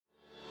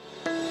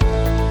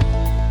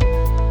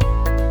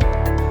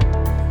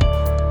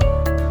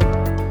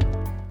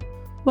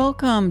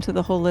Welcome to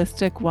the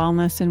Holistic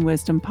Wellness and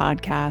Wisdom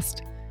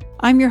Podcast.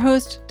 I'm your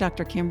host,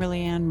 Dr. Kimberly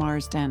Ann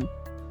Marsden.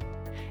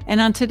 And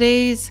on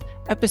today's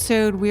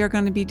episode, we are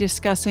going to be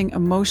discussing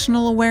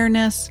emotional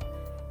awareness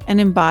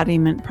and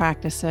embodiment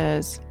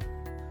practices.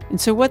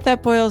 And so what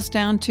that boils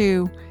down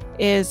to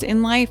is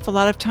in life, a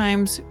lot of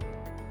times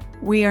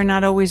we are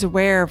not always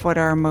aware of what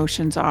our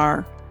emotions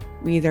are.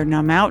 We either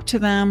numb out to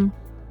them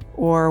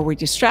or we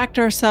distract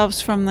ourselves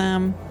from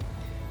them.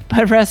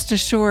 But rest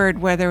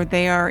assured, whether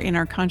they are in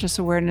our conscious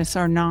awareness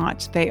or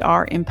not, they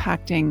are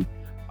impacting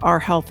our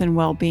health and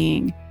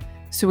well-being.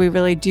 So we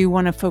really do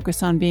want to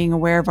focus on being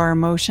aware of our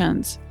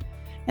emotions.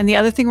 And the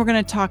other thing we're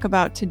going to talk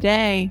about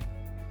today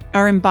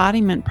are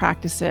embodiment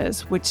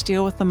practices, which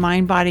deal with the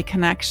mind-body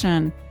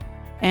connection.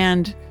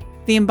 And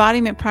the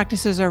embodiment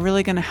practices are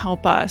really going to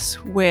help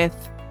us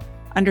with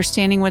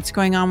understanding what's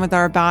going on with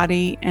our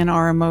body and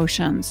our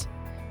emotions.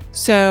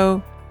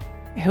 So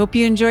I hope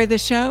you enjoy the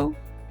show.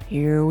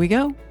 Here we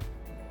go.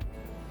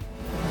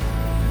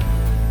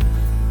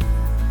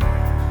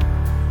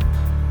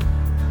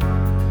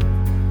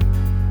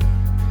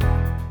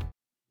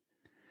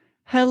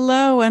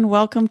 Hello and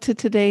welcome to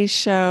today's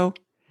show.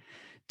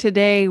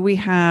 Today we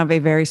have a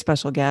very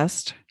special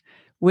guest.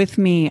 With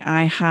me,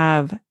 I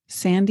have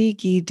Sandy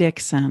Gee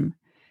Dixon,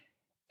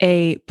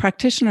 a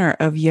practitioner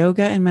of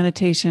yoga and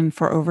meditation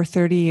for over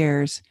 30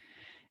 years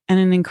and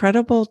an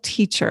incredible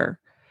teacher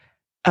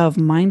of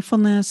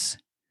mindfulness,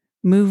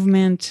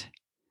 movement,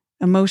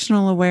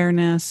 emotional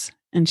awareness,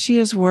 and she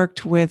has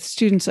worked with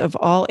students of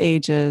all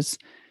ages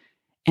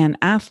and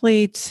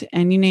athletes,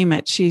 and you name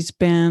it. She's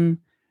been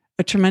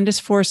a tremendous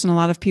force in a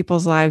lot of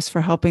people's lives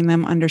for helping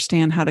them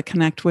understand how to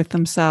connect with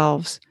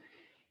themselves.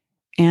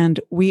 And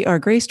we are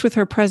graced with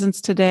her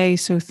presence today.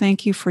 So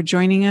thank you for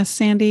joining us,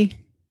 Sandy.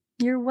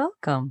 You're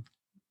welcome.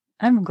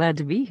 I'm glad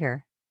to be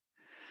here.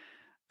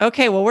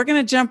 Okay, well, we're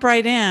going to jump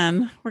right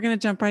in.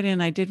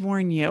 I did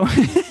warn you.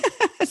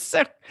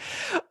 So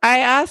I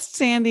asked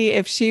Sandy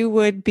if she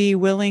would be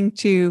willing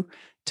to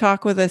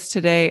talk with us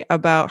today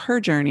about her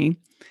journey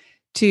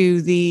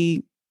to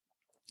the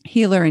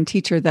healer and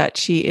teacher that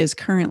she is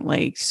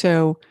currently.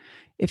 So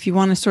if you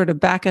want to sort of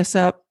back us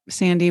up,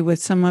 Sandy,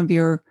 with some of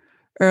your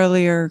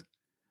earlier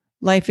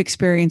life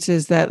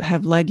experiences that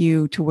have led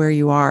you to where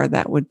you are,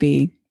 that would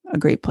be a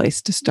great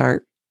place to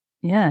start.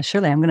 Yeah,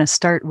 surely. I'm going to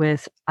start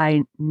with,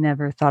 I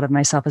never thought of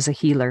myself as a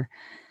healer.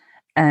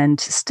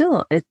 And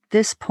still at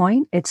this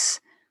point,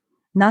 it's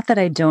not that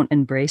I don't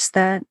embrace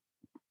that,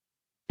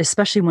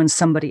 especially when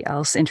somebody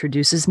else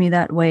introduces me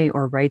that way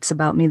or writes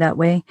about me that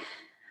way.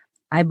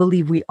 I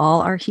believe we all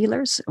are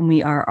healers and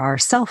we are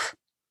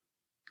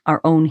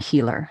our own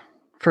healer,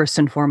 first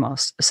and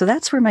foremost. So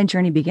that's where my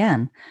journey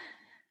began.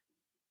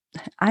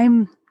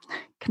 Can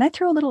I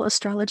throw a little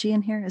astrology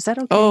in here? Is that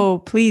okay? Oh,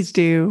 please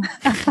do.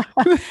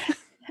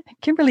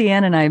 Kimberly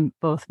Ann and I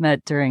both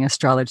met during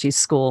astrology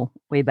school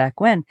way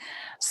back when.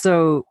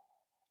 So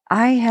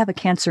I have a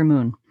Cancer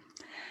moon.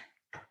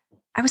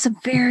 I was a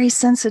very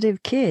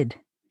sensitive kid,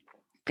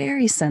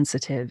 very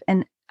sensitive.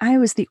 And I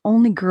was the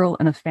only girl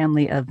in a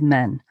family of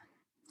men.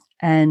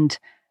 And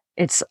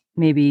it's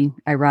maybe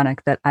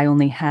ironic that I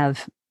only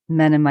have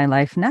men in my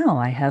life now.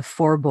 I have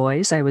 4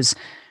 boys. I was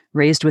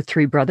raised with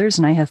 3 brothers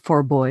and I have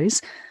 4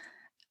 boys.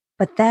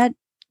 But that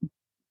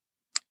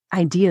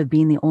idea of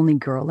being the only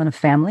girl in a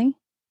family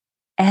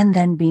and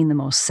then being the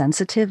most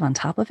sensitive on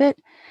top of it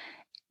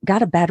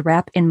got a bad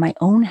rap in my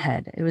own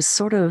head. It was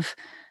sort of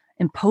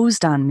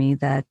imposed on me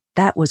that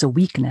that was a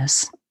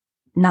weakness,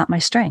 not my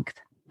strength.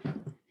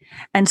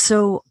 And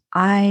so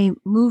I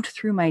moved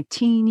through my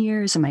teen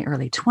years and my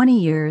early 20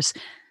 years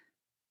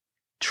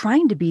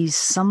trying to be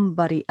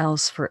somebody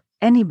else for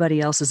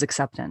anybody else's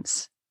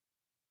acceptance.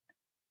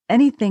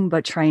 Anything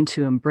but trying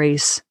to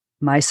embrace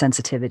my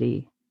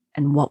sensitivity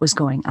and what was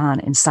going on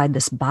inside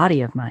this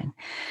body of mine.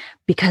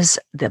 Because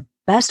the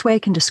best way I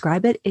can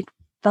describe it, it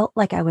felt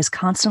like I was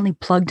constantly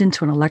plugged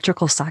into an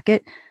electrical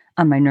socket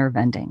on my nerve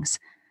endings.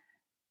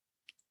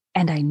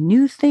 And I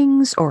knew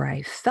things or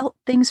I felt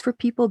things for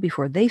people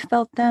before they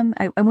felt them.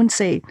 I wouldn't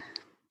say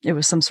it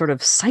was some sort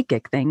of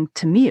psychic thing.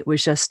 To me, it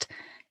was just,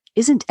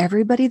 isn't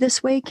everybody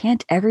this way?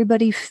 Can't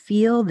everybody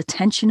feel the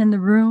tension in the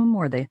room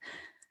or the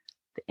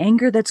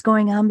anger that's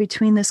going on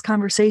between this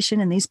conversation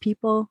and these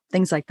people?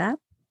 Things like that.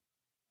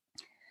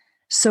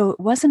 So it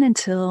wasn't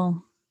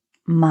until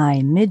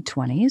my mid to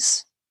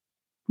late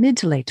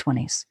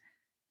 20s,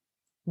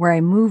 where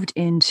I moved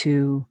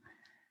into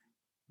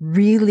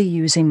really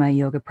using my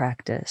yoga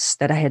practice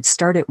that I had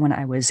started when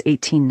I was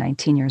 18,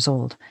 19 years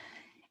old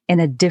in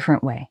a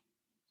different way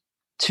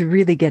to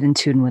really get in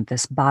tune with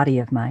this body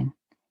of mine.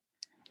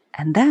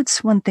 And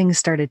that's when things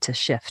started to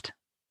shift.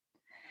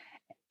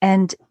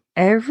 And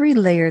every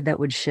layer that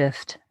would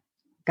shift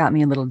got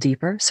me a little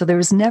deeper. So there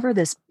was never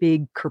this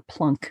big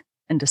kerplunk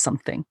into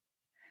something.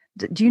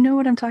 Do you know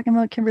what I'm talking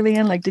about, Kimberly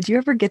Ann? Like, did you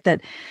ever get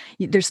that?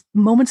 There's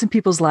moments in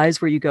people's lives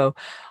where you go,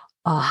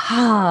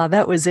 aha,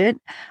 that was it.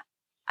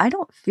 I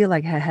don't feel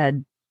like I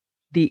had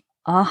the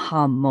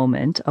aha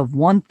moment of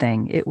one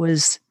thing. It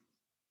was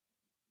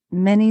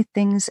many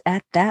things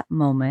at that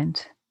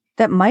moment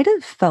that might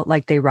have felt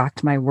like they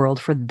rocked my world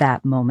for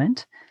that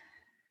moment.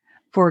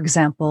 For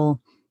example,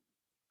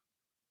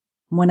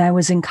 when I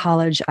was in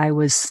college, I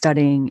was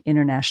studying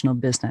international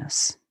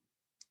business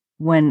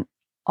when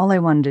all I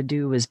wanted to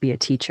do was be a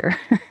teacher.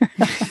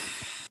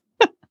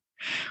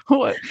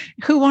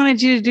 Who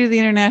wanted you to do the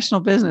international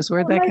business?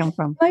 Where'd that come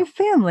from? My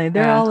family,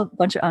 they're Yeah. all a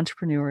bunch of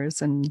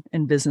entrepreneurs and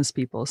business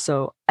people.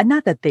 So, and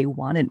not that they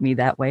wanted me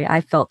that way.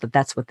 I felt that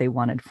that's what they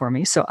wanted for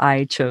me. So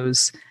I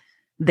chose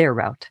their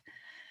route.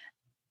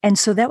 And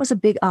so that was a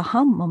big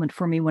aha moment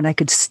for me when I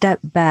could step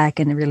back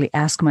and really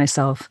ask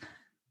myself,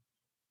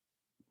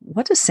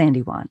 what does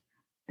Sandy want?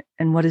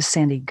 And what is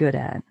Sandy good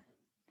at?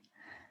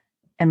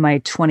 And my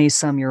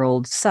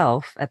 20-some-year-old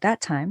self at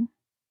that time,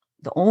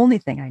 the only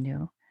thing I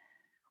knew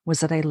was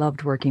that I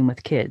loved working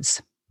with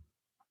kids.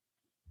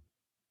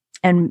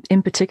 And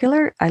in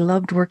particular, I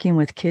loved working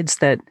with kids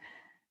that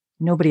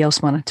nobody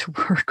else wanted to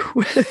work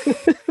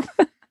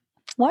with.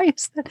 Why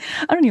is that?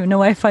 I don't even know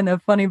why I find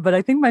that funny, but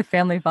I think my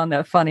family found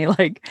that funny.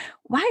 Like,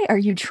 why are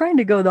you trying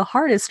to go the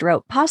hardest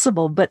route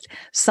possible? But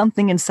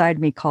something inside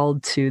me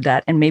called to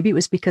that. And maybe it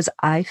was because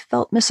I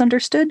felt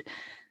misunderstood.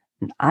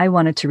 And I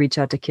wanted to reach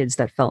out to kids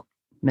that felt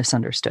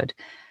misunderstood.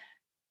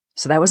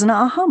 So that was an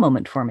aha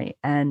moment for me.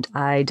 And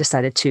I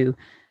decided to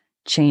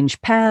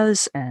change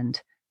paths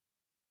and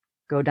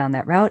go down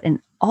that route. And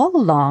all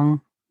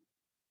along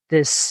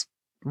this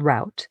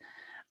route,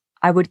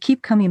 I would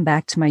keep coming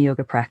back to my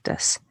yoga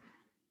practice.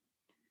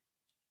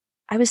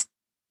 I was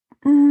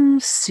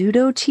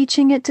pseudo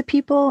teaching it to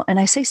people. And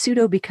I say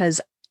pseudo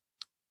because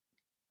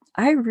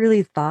I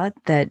really thought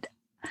that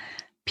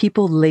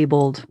people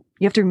labeled,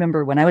 you have to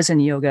remember when I was in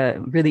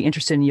yoga, really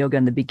interested in yoga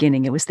in the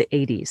beginning, it was the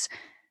 80s.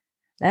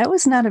 That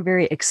was not a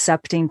very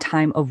accepting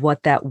time of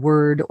what that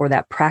word or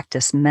that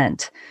practice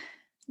meant.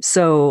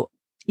 So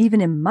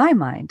even in my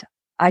mind,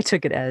 I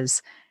took it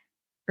as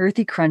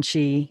earthy,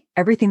 crunchy,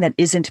 everything that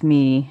isn't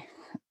me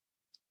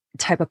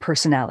type of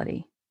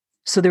personality.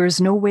 So there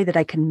is no way that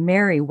I can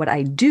marry what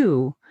I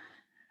do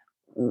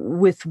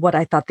with what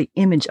I thought the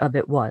image of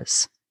it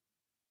was.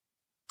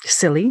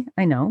 Silly,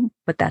 I know,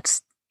 but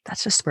that's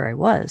just where I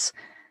was.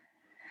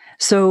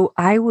 So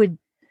I would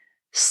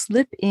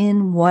slip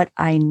in what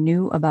I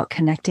knew about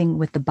connecting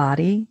with the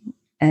body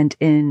and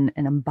in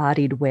an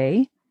embodied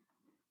way.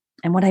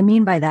 And what I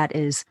mean by that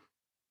is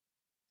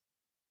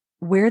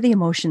where the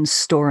emotions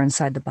store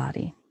inside the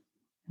body,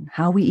 and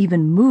how we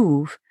even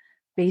move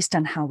based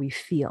on how we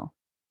feel.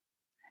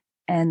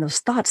 And those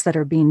thoughts that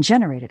are being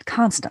generated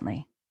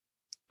constantly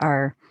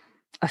are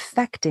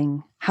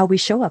affecting how we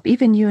show up.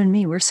 Even you and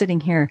me, we're sitting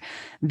here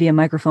via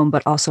microphone,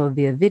 but also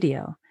via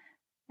video.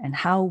 And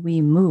how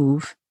we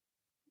move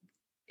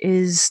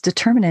is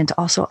determinant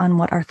also on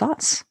what our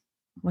thoughts,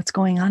 what's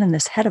going on in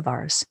this head of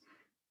ours.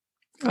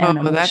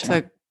 Oh, that's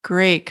a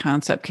great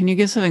concept. Can you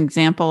give us an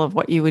example of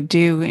what you would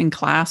do in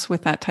class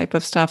with that type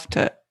of stuff,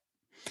 to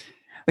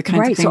the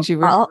kinds of things you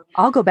were?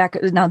 I'll go back.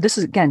 Now, this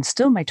is, again,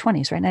 still my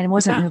 20s, right? And I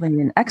wasn't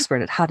really an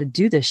expert at how to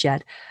do this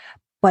yet,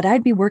 but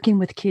I'd be working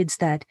with kids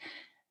that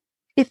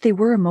if they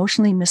were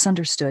emotionally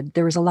misunderstood,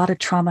 there was a lot of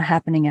trauma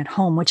happening at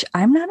home, which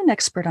I'm not an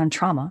expert on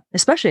trauma,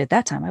 especially at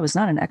that time. I was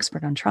not an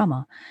expert on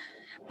trauma,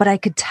 but I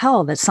could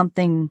tell that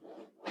something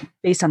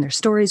based on their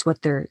stories,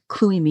 what they're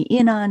cluing me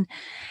in on,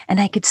 and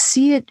I could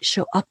see it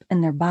show up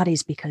in their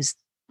bodies because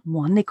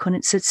one, they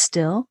couldn't sit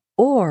still,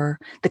 or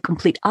the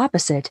complete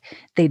opposite,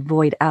 they'd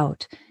void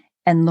out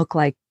and look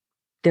like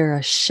they're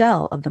a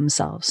shell of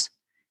themselves.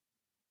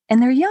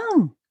 And they're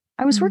young.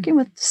 I was working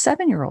with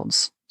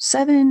 7-year-olds,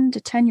 7 to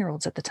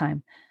 10-year-olds at the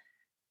time.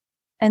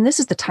 And this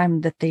is the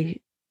time that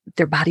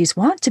their bodies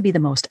want to be the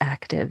most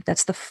active.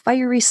 That's the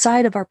fiery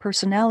side of our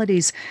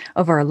personalities,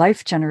 of our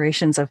life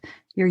generations, of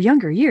your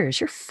younger years.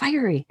 You're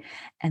fiery.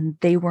 And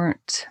they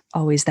weren't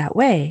always that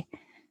way.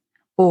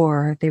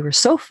 Or they were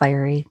so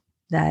fiery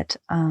that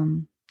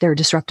they were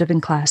disruptive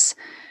in class,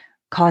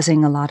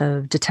 causing a lot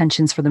of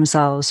detentions for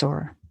themselves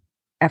or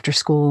after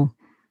school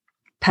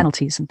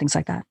penalties and things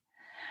like that.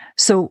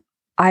 So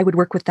I would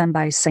work with them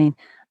by saying,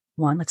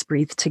 one, let's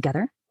breathe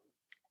together.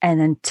 And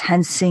then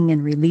tensing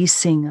and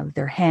releasing of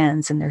their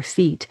hands and their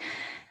feet.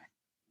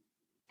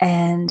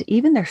 And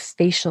even their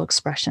facial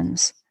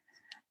expressions.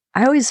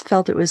 I always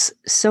felt it was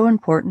so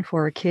important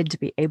for a kid to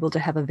be able to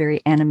have a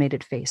very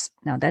animated face.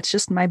 Now, that's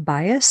just my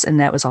bias, and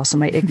that was also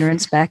my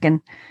ignorance back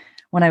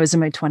when I was in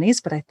my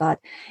 20s. But I thought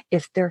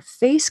if their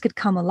face could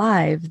come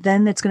alive,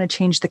 then it's going to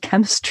change the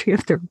chemistry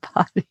of their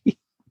body.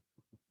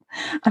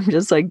 I'm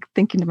just like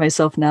thinking to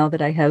myself now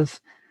that I have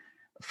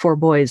 4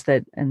 boys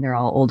and they're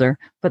all older,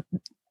 but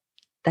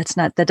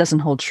that doesn't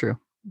hold true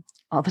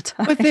all the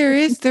time. But there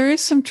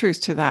is some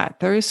truth to that.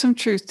 There is some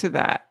truth to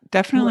that.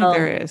 Definitely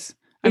there is.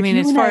 I mean,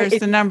 as far as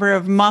the number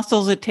of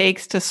muscles it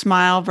takes to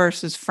smile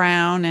versus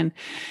frown.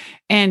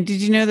 And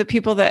did you know that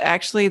people that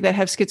have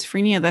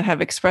schizophrenia, that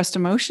have expressed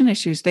emotion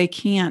issues, they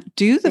can't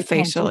do the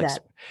facial.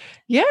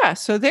 Yeah.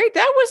 So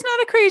that was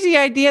not a crazy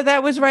idea.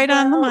 That was right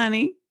on the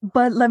money.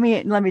 But let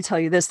me tell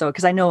you this though,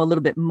 because I know a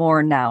little bit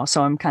more now.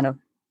 So I'm kind of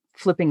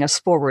flipping us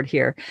forward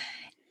here.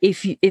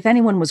 if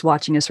anyone was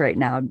watching us right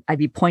now, I'd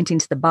be pointing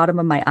to the bottom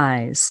of my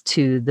eyes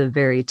to the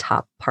very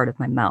top part of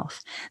my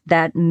mouth.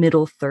 That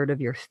middle third of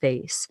your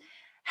face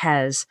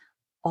has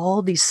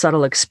all these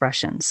subtle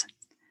expressions.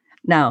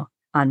 Now,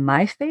 on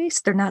my face,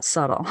 they're not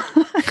subtle.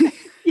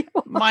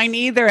 Mine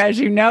either, as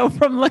you know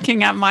from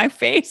looking at my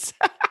face.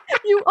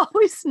 You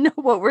always know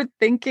what we're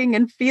thinking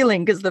and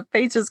feeling because the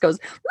face just goes.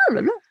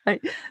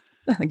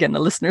 Again, the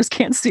listeners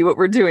can't see what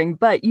we're doing,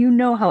 but you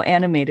know how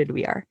animated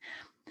we are.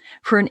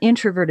 For an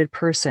introverted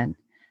person,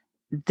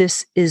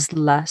 this is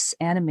less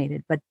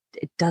animated, but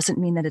it doesn't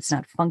mean that it's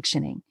not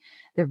functioning.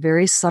 There are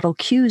very subtle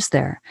cues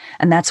there.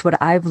 And that's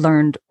what I've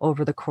learned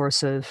over the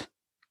course of,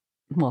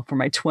 well, from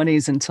my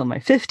 20s until my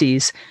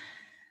 50s,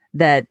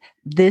 that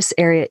this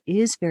area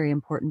is very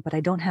important, but I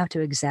don't have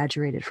to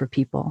exaggerate it for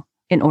people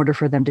in order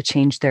for them to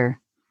change their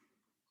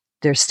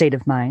state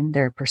of mind,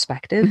 their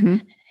perspective.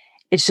 Mm-hmm.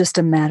 It's just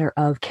a matter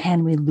of,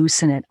 can we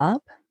loosen it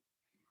up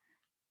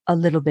a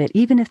little bit,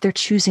 even if they're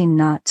choosing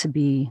not to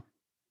be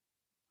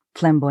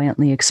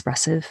flamboyantly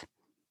expressive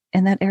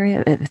in that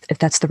area, if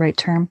that's the right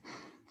term.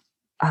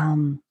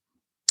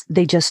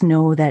 They just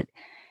know that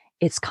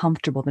it's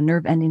comfortable. The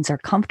nerve endings are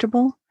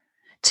comfortable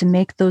to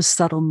make those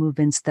subtle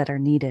movements that are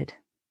needed.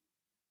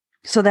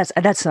 So that's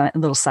a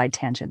little side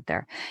tangent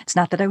there. It's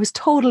not that I was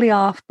totally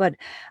off, but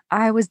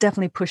I was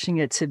definitely pushing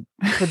it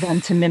for them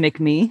to mimic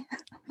me.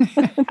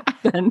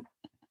 Then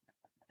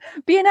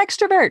be an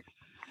extrovert.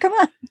 Come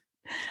on.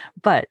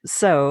 But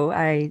so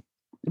I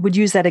would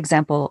use that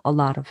example a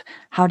lot of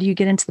how do you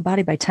get into the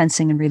body by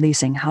tensing and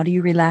releasing? How do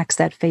you relax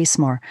that face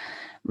more?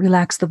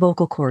 Relax the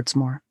vocal cords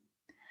more.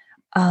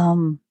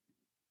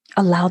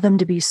 Allow them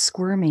to be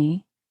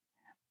squirmy,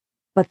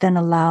 but then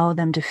allow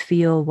them to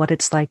feel what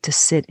it's like to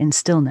sit in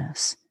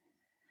stillness.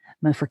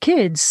 But for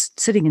kids,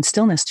 sitting in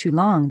stillness too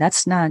long,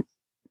 it's not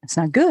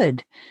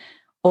good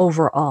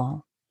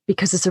overall,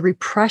 because it's a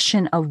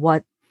repression of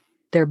what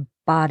their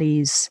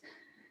bodies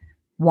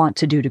want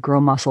to do to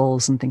grow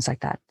muscles and things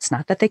like that. It's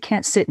not that they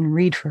can't sit and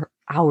read for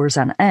hours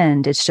on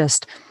end. It's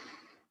just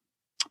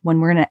when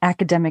we're in an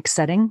academic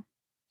setting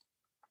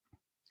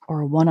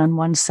or a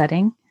one-on-one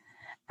setting,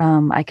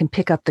 I can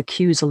pick up the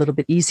cues a little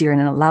bit easier and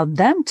allow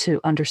them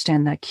to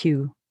understand that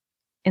cue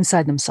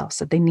inside themselves,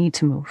 that they need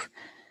to move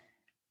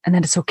and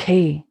that it's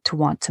okay to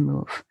want to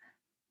move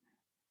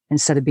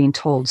instead of being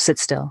told, sit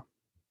still,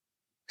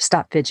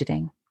 stop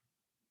fidgeting.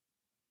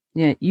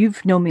 Yeah,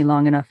 you've known me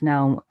long enough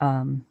now,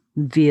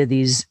 via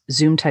these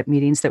Zoom type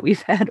meetings that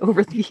we've had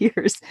over the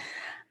years.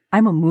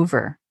 I'm a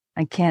mover.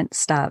 I can't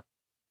stop.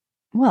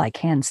 Well, I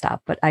can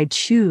stop, but I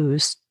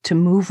choose to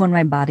move when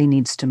my body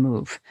needs to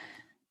move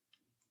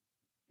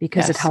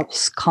because it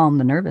helps calm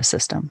the nervous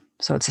system.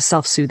 So it's a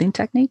self-soothing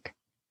technique.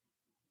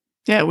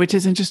 Yeah, which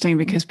is interesting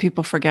because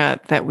people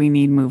forget that we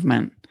need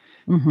movement,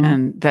 mm-hmm.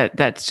 and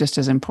that's just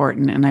as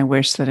important. And I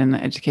wish that in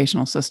the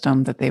educational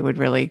system that they would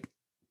really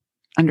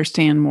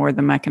understand more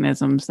the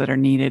mechanisms that are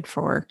needed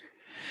for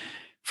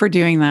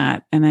doing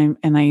that. And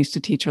I used to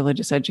teach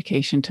religious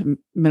education to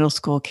middle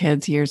school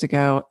kids years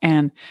ago.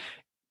 And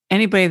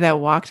anybody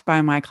that walked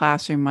by my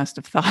classroom must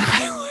have thought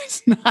I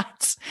was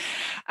nuts.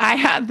 I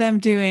had them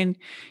doing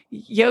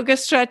yoga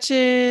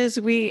stretches.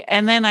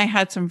 And then I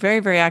had some very,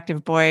 very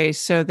active boys.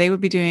 So they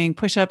would be doing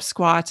push-ups,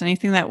 squats,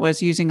 anything that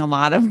was using a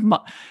lot of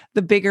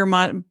the bigger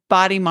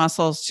body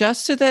muscles,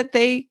 just so that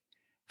they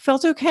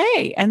felt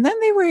okay. And then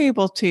they were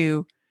able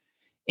to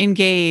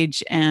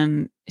engage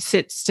and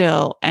sit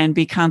still and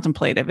be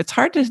contemplative. It's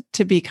hard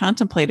to be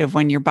contemplative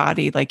when your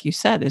body, like you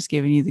said, is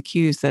giving you the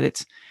cues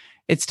that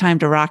it's time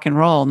to rock and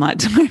roll, not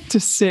time to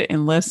sit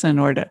and listen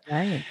or to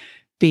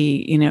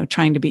be,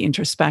 trying to be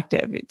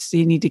introspective.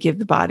 You need to give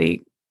the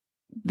body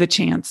the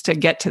chance to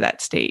get to that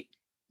state.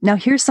 Now,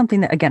 here's something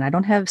that, again, I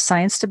don't have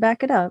science to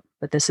back it up,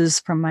 but this is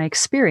from my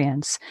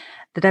experience,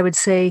 that I would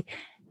say,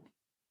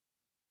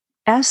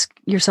 ask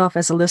yourself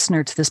as a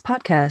listener to this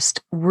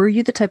podcast, were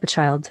you the type of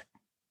child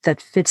that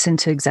fits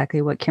into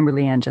exactly what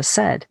Kimberly Ann just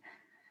said?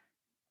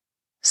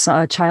 So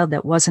a child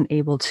that wasn't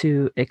able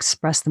to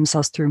express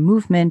themselves through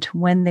movement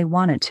when they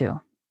wanted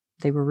to.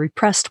 They were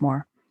repressed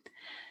more.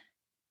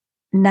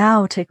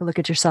 Now take a look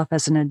at yourself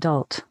as an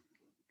adult.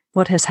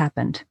 What has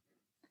happened?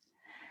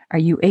 Are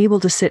you able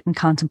to sit in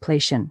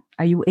contemplation?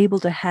 Are you able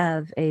to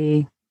have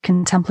a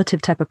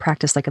contemplative type of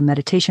practice, like a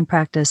meditation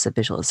practice, a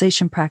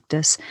visualization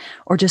practice,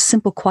 or just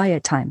simple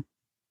quiet time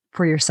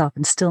for yourself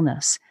in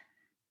stillness?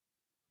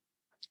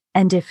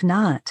 And if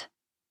not,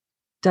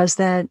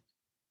 can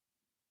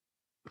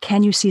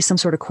you see some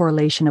sort of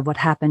correlation of what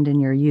happened in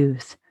your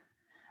youth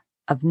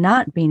of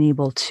not being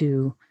able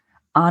to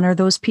honor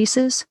those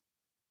pieces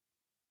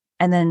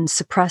and then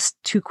suppress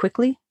too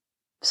quickly?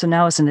 So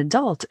now as an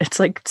adult, it's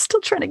like it's still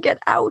trying to get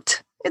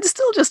out. It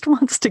still just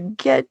wants to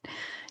get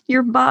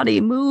your body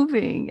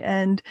moving.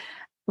 And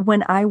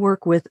when I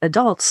work with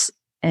adults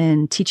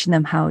and teaching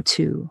them how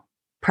to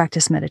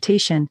practice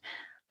meditation,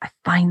 I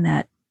find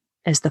that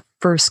as the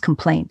first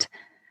complaint,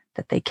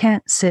 that they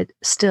can't sit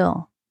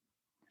still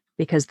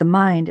because the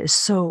mind is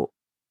so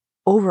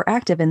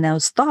overactive in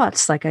those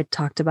thoughts, like I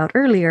talked about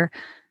earlier,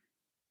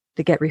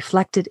 that get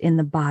reflected in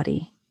the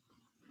body.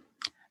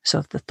 So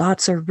if the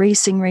thoughts are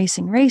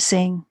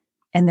racing,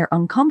 and they're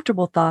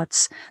uncomfortable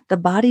thoughts, the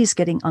body's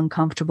getting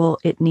uncomfortable.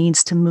 It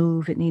needs to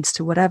move, it needs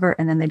to whatever,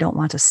 and then they don't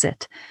want to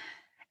sit.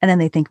 And then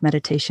they think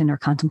meditation or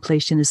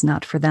contemplation is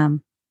not for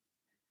them.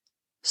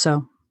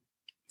 So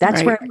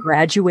that's where I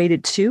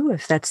graduated to,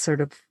 if that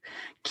sort of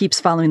keeps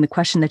following the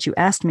question that you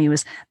asked me,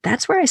 was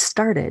that's where I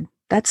started.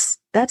 That's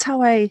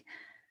how I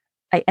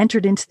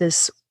entered into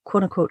this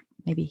quote unquote,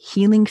 maybe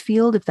healing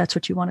field, if that's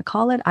what you want to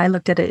call it. I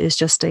looked at it as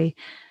just a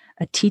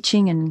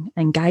teaching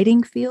and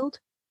guiding field.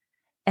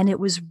 And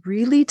it was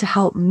really to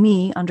help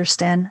me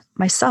understand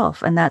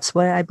myself. And that's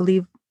what I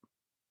believe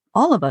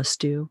all of us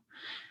do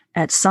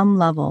at some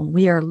level.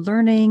 We are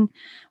learning,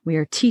 we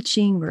are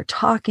teaching, we're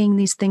talking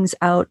these things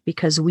out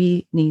because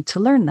we need to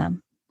learn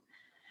them.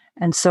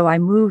 And so I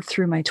moved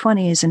through my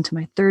 20s into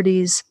my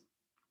 30s,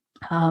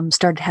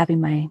 started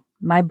having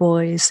my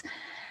boys,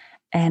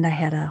 and I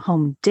had a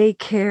home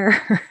daycare.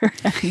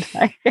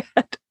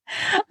 And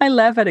I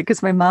laugh at it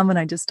because my mom and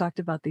I just talked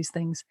about these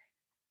things.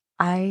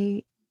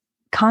 I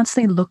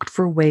constantly looked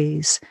for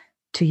ways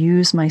to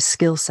use my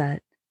skill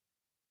set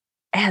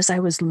as I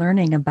was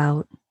learning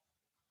about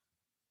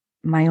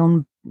my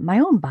own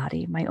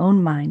body, my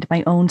own mind,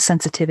 my own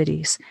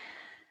sensitivities.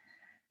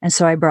 And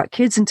so I brought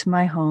kids into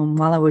my home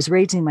while I was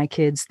raising my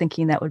kids,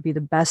 thinking that would be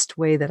the best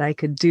way that I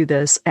could do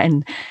this.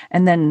 And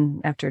then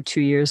after 2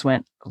 years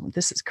went, oh,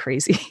 this is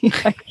crazy.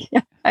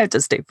 I have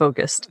to stay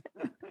focused.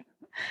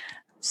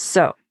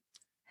 So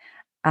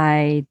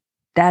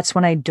that's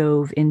when I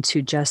dove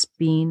into just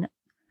being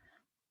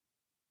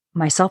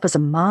myself as a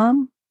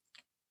mom,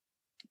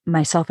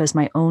 myself as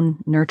my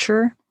own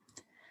nurturer.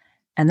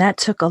 And that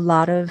took a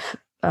lot of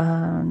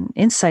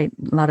insight,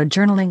 a lot of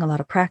journaling, a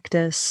lot of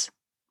practice.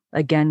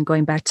 Again,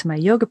 going back to my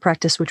yoga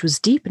practice, which was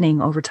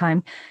deepening over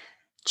time,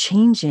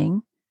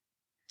 changing,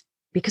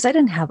 because I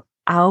didn't have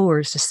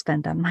hours to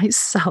spend on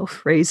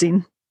myself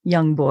raising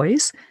young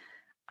boys.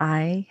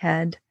 I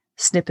had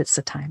snippets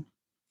of time.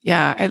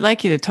 Yeah, I'd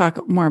like you to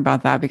talk more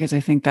about that, because I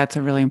think that's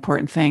a really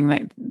important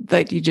thing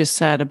that you just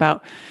said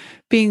about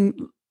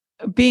being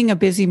a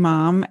busy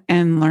mom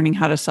and learning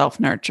how to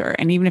self-nurture.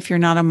 And even if you're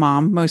not a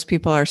mom, most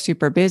people are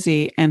super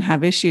busy and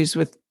have issues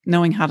with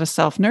knowing how to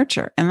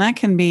self-nurture. And that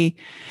can be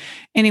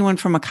anyone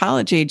from a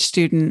college age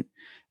student,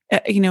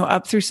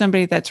 up through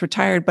somebody that's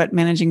retired, but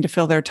managing to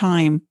fill their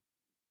time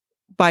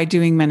by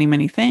doing many,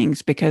 many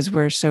things because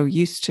we're so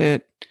used to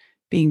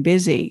being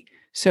busy.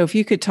 So if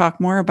you could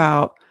talk more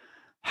about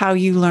how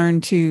you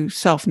learn to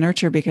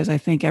self-nurture, because I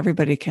think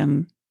everybody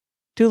can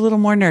do a little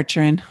more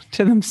nurturing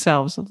to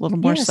themselves, a little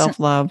more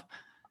self-love.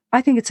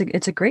 I think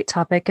it's a great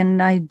topic.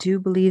 And I do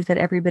believe that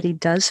everybody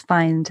does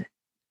find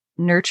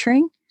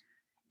nurturing.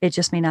 It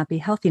just may not be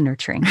healthy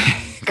nurturing.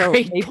 So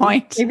Great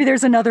point. Maybe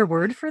there's another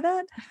word for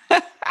that.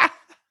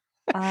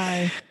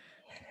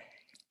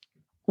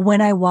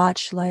 When I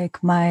watch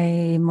like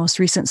my most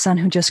recent son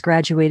who just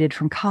graduated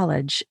from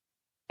college,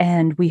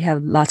 and we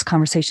have lots of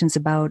conversations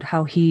about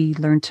how he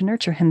learned to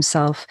nurture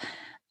himself,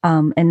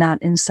 and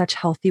not in such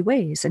healthy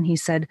ways. And he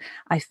said,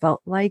 I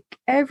felt like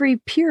every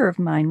peer of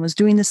mine was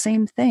doing the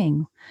same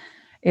thing.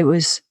 It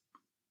was,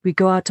 we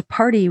go out to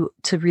party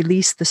to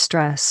release the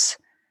stress,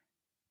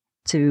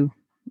 to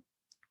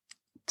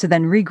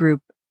then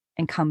regroup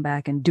and come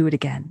back and do it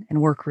again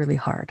and work really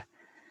hard.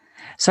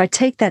 So I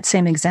take that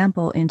same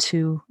example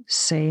into,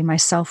 say,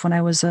 myself when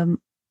I was a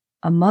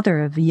mother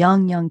of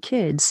young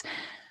kids.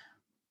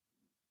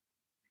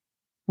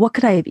 What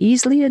could I have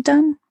easily have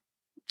done?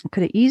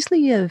 Could I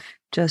easily have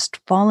just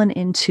fallen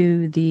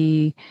into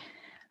the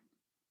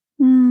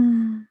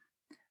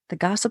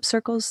gossip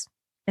circles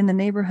in the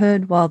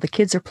neighborhood while the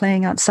kids are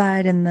playing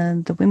outside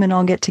and the women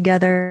all get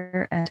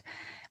together and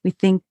we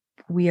think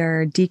we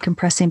are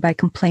decompressing by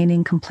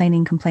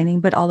complaining,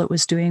 but all it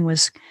was doing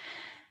was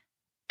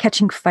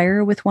catching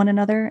fire with one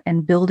another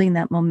and building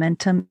that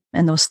momentum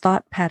and those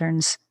thought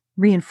patterns,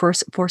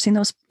 reinforcing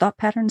those thought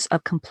patterns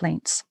of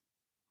complaints.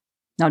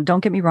 Now,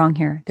 don't get me wrong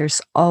here. There's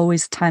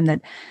always time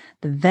that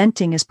the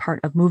venting is part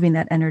of moving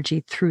that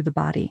energy through the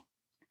body.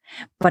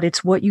 But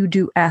it's what you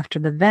do after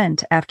the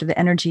vent, after the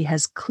energy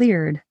has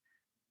cleared.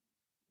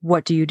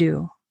 What do you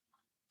do?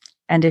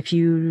 And if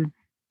you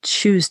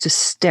choose to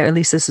stay, at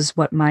least this is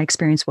what my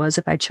experience was,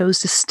 if I chose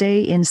to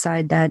stay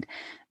inside that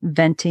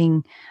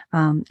venting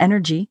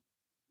energy,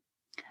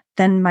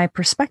 then my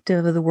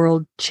perspective of the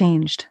world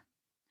changed.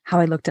 How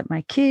I looked at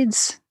my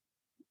kids,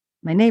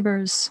 my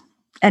neighbors,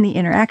 any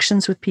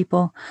interactions with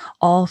people,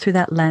 all through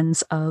that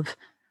lens of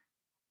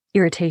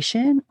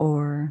irritation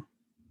or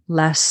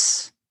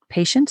less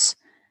patience,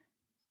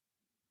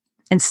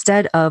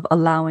 instead of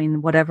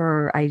allowing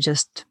whatever I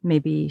just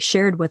maybe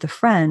shared with a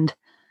friend,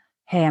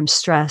 hey, I'm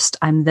stressed,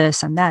 I'm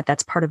this, I'm that.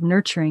 That's part of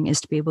nurturing, is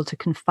to be able to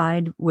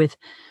confide with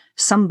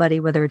somebody,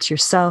 whether it's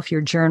yourself,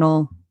 your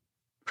journal,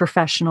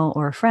 professional,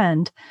 or a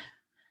friend,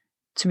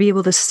 to be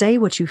able to say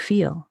what you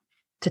feel,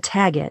 to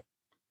tag it,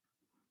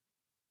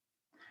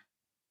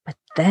 but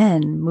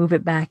then move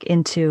it back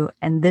into,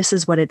 and this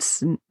is what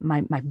it's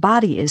my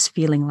body is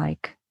feeling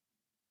like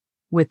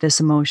with this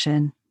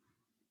emotion.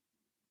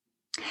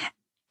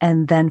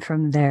 And then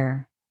from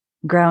there,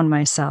 ground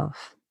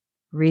myself,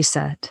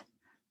 reset,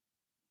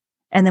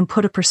 and then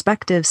put a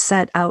perspective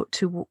set out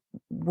to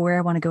where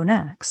I want to go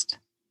next.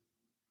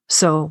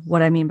 So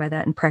what I mean by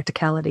that in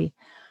practicality,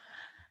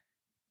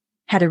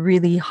 had a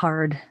really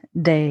hard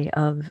day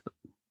of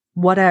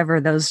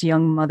whatever those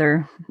young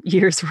mother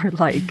years were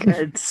like.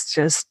 It's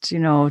just,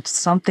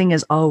 something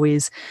is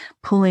always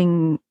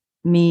pulling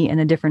me in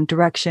a different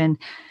direction.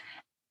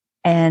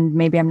 And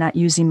maybe I'm not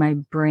using my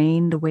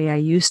brain the way I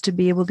used to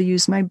be able to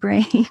use my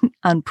brain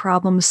on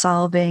problem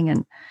solving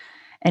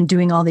and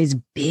doing all these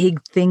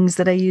big things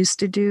that I used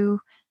to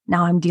do.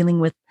 Now I'm dealing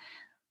with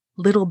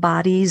little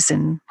bodies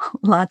and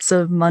lots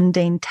of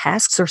mundane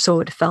tasks, or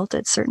so it felt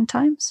at certain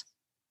times.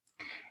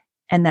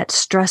 And that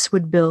stress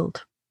would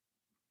build.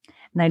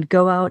 And I'd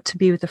go out to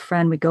be with a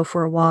friend, we'd go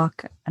for a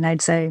walk, and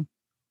I'd say,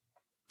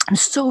 I'm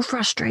so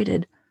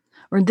frustrated,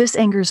 or this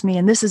angers me,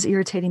 and this is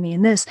irritating me,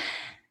 and this.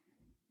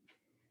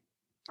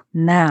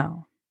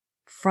 Now,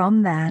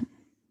 from that,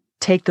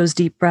 take those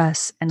deep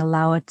breaths and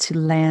allow it to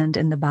land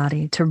in the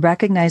body, to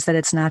recognize that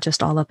it's not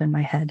just all up in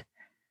my head.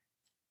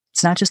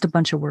 It's not just a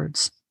bunch of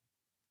words.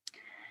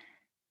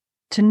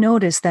 To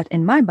notice that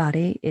in my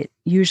body, it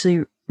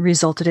usually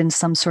resulted in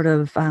some sort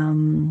of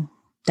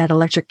that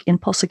electric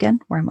impulse again,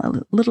 where I'm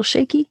a little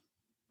shaky,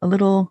 a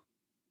little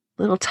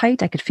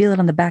tight. I could feel it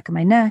on the back of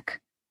my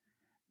neck,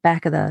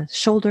 back of the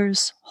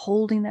shoulders,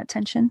 holding that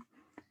tension.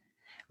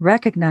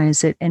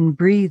 Recognize it and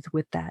breathe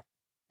with that.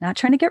 Not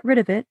trying to get rid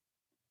of it,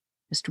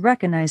 just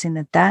recognizing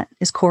that that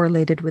is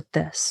correlated with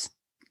this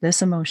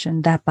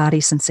emotion, that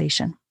body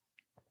sensation.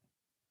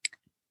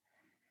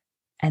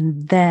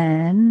 And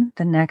then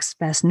the next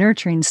best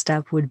nurturing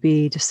step would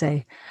be to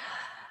say,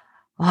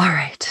 all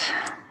right,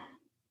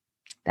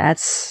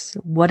 that's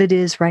what it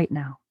is right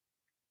now.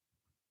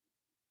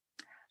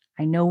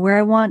 I know where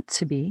I want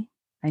to be.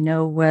 I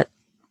know what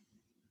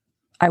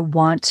I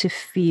want to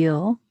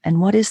feel. And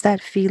what is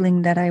that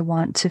feeling that I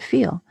want to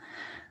feel?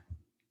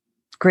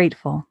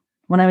 Grateful.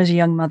 When I was a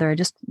young mother, I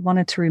just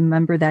wanted to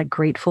remember that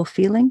grateful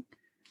feeling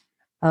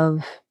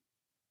of,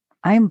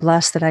 I am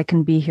blessed that I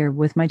can be here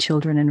with my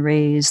children and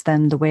raise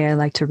them the way I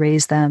like to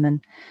raise them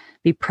and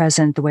be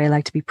present the way I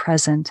like to be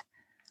present.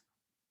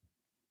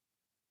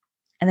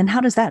 And then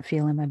how does that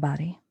feel in my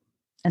body?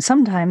 And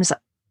sometimes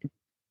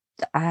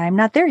I'm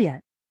not there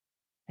yet.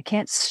 I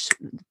can't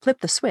flip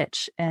the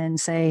switch and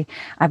say,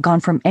 I've gone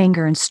from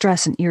anger and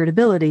stress and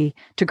irritability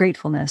to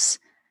gratefulness,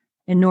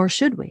 and nor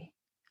should we.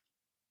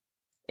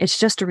 It's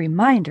just a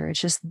reminder.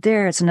 It's just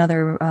there. It's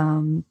another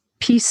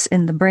piece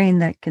in the brain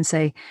that can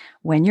say,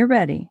 when you're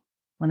ready,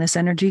 when this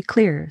energy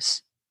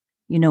clears,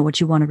 you know what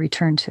you want to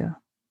return to.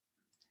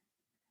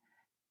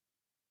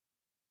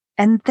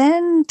 And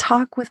then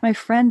talk with my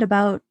friend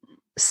about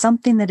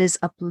something that is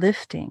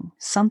uplifting,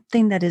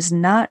 something that is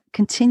not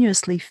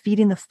continuously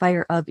feeding the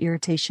fire of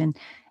irritation,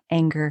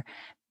 anger.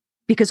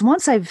 Because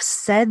once I've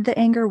said the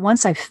anger,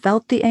 once I've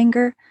felt the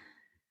anger,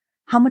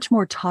 how much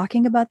more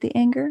talking about the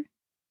anger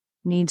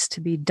needs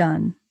to be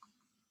done?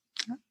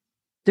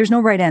 There's no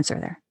right answer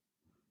there.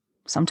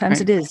 Sometimes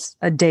Right. It is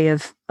a day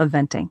of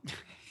venting,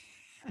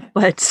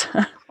 but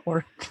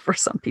or for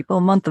some people,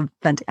 a month of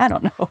venting. I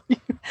don't know.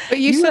 But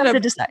you have to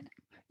decide.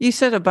 You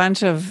said a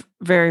bunch of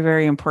very,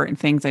 very important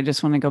things. I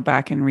just want to go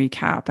back and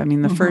recap. I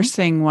mean, the first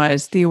thing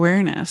was the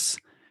awareness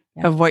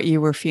of what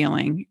you were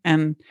feeling,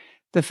 and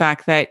the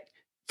fact that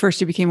first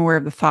you became aware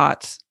of the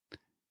thoughts,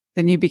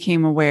 then you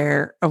became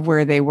aware of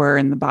where they were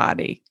in the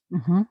body.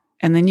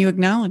 And then you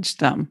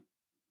acknowledged them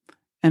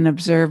and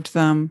observed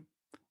them.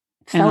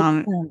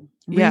 Felt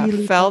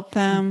them. Felt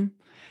them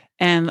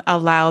and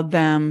allowed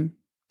them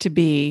to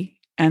be.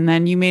 And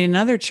then you made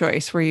another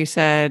choice where you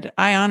said,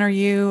 I honor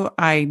you.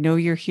 I know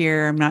you're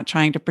here. I'm not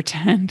trying to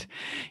pretend,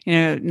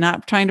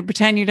 not trying to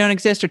pretend you don't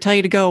exist or tell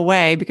you to go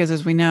away, because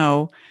as we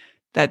know,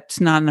 that's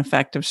not an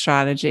effective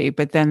strategy.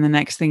 But then the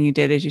next thing you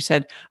did is you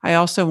said, I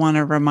also want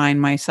to remind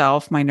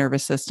myself, my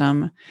nervous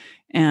system,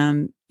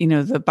 and,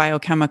 the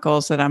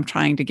biochemicals that I'm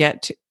trying to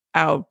get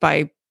out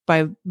by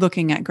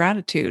looking at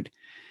gratitude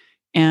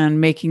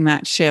and making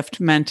that shift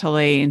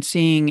mentally and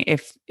seeing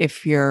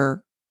if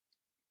your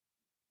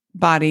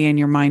body and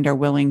your mind are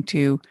willing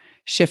to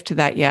shift to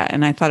that yet.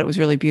 And I thought it was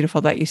really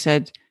beautiful that you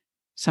said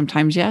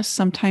sometimes yes,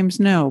 sometimes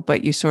no,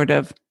 but you sort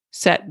of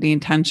set the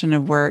intention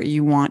of where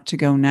you want to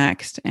go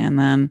next, and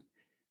then,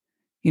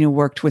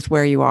 worked with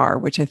where you are,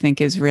 which I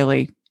think is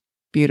really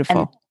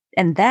beautiful.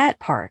 And that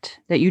part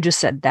that you just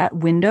said, that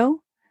window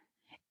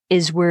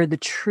is where the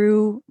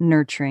true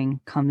nurturing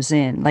comes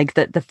in. Like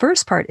the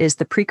first part is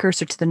the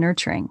precursor to the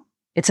nurturing.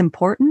 It's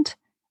important,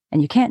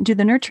 and you can't do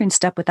the nurturing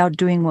step without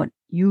doing what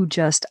you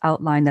just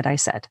outlined that I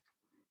said.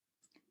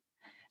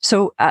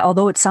 So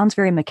although it sounds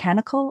very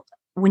mechanical,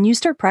 when you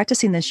start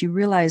practicing this, you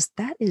realize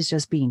that is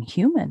just being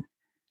human.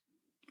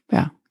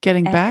 Yeah.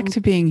 Getting back to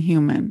being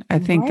human. I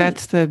think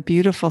that's the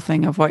beautiful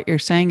thing of what you're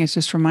saying, is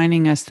just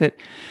reminding us that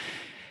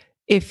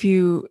if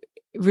you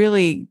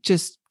really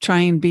just try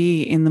and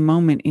be in the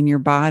moment in your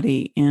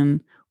body,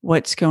 in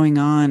what's going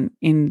on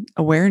in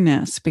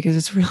awareness, because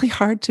it's really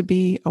hard to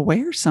be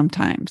aware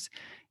sometimes.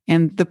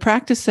 And the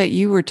practice that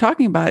you were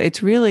talking about,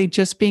 it's really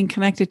just being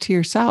connected to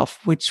yourself,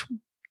 which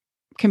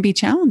can be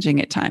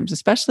challenging at times,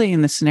 especially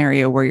in the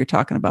scenario where you're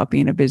talking about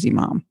being a busy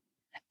mom.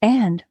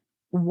 And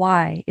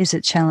why is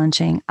it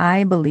challenging?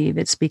 I believe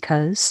it's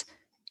because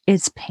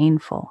it's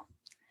painful.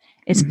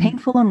 It's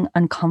painful and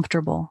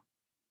uncomfortable.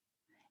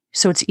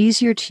 So it's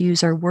easier to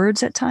use our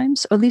words at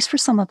times, or at least for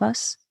some of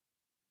us,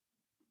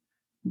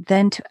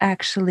 than to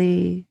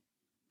actually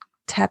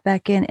tap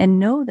back in and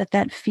know that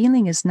that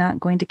feeling is not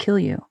going to kill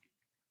you,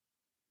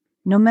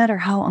 no matter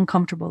how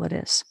uncomfortable it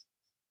is.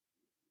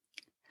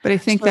 But I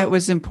think that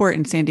was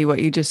important, Sandy.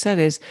 What you just said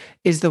is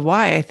the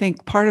why. I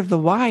think part of the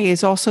why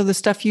is also the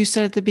stuff you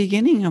said at the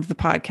beginning of the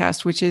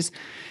podcast, which is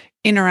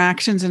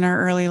interactions in our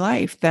early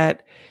life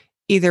that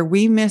either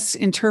we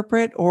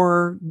misinterpret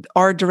or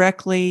are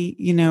directly,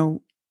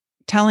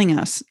 telling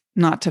us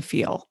not to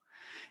feel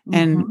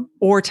and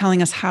or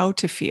telling us how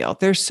to feel.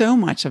 There's so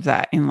much of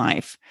that in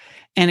life.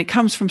 And it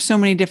comes from so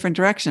many different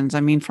directions. I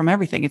mean, from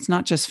everything. It's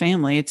not just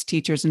family, it's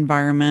teachers,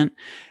 environment,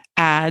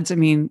 ads. I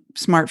mean,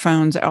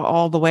 smartphones,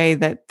 all the way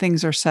that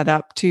things are set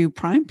up to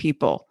prime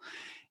people.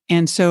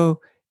 And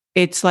so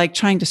it's like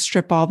trying to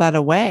strip all that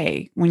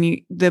away.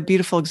 The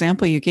beautiful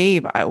example you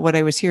gave, what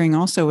I was hearing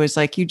also is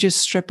like, you just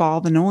strip all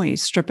the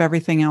noise, strip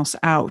everything else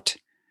out.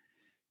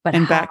 But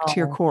and back to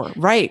your core,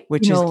 right?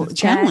 Which is the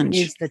challenge.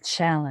 That is the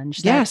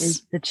challenge. Yes. That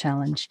is the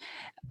challenge.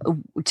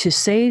 To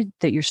say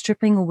that you're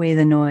stripping away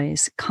the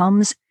noise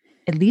comes,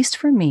 at least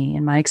for me,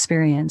 in my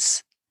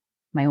experience,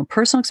 my own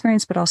personal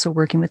experience, but also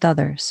working with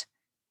others,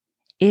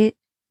 it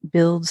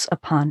builds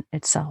upon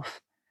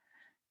itself.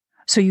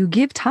 So you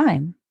give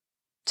time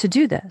to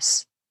do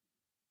this.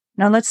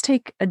 Now let's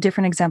take a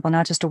different example,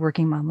 not just a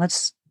working mom.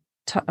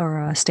 Or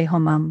a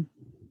stay-home mom,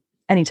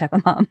 any type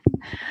of mom.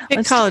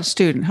 A college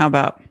student, how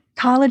about?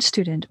 College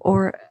student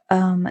or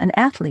an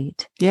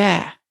athlete.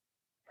 Yeah.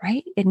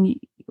 Right. And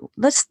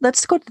let's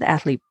go to the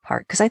athlete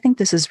part, because I think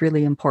this is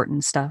really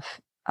important stuff.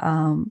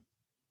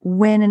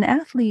 When an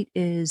athlete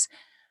is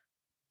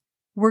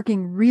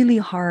working really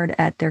hard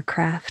at their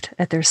craft,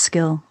 at their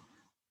skill,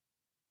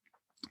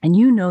 and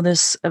you know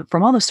this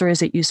from all the stories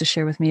that you used to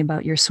share with me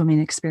about your swimming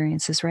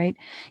experiences, right?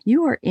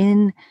 You are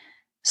in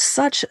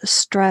such a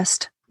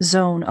stressed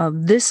zone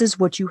of this is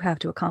what you have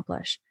to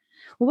accomplish.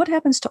 Well, what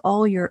happens to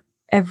all your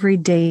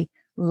everyday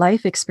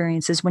life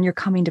experiences when you're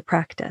coming to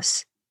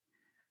practice?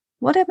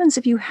 What happens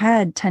if you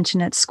had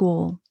tension at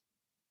school,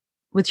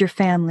 with your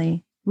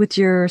family, with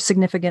your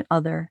significant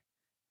other,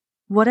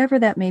 whatever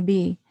that may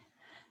be?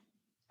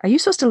 Are you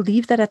supposed to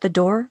leave that at the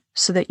door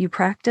so that you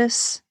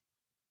practice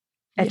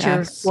at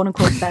your quote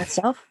unquote best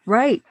self?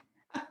 Right.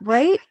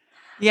 Right.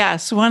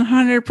 Yes.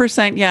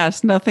 100%.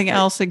 Yes. Nothing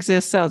else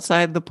exists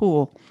outside the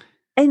pool.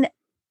 And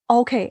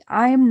okay,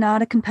 I am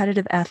not a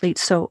competitive athlete,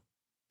 so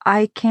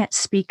I can't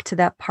speak to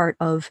that part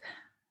of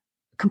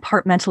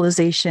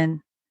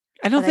compartmentalization.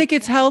 I don't think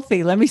it's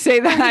healthy. Let me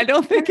say that. I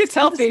don't think it's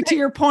healthy. To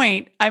your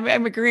point,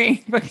 I'm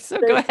agreeing. But so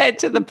go ahead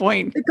to the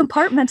point. The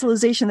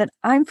compartmentalization that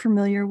I'm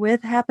familiar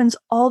with happens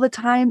all the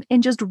time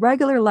in just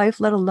regular life,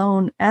 let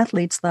alone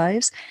athletes'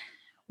 lives.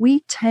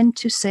 We tend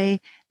to say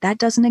that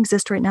doesn't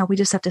exist right now. We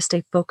just have to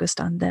stay focused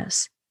on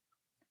this.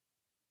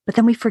 But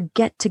then we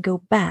forget to go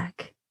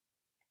back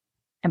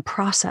and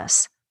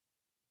process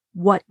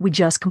what we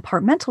just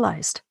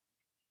compartmentalized.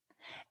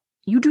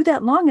 You do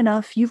that long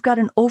enough, you've got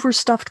an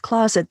overstuffed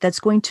closet that's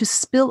going to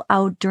spill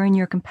out during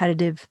your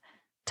competitive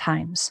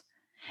times.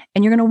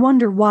 And you're going to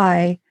wonder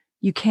why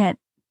you can't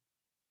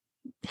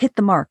hit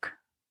the mark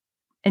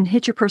and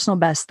hit your personal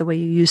best the way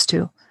you used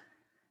to.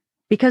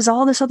 Because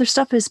all this other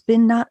stuff has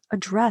been not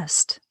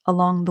addressed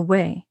along the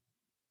way.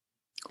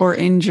 Or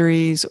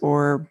injuries,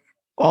 or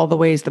all the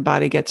ways the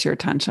body gets your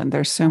attention.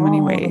 There's so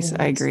many ways.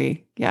 I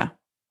agree. Yeah.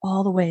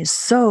 All the ways.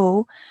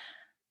 So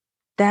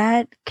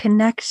that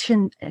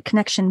connection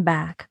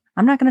back.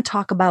 I'm not going to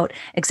talk about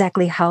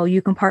exactly how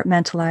you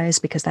compartmentalize,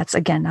 because that's,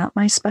 again, not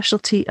my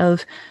specialty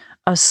of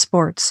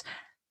sports.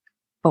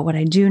 But what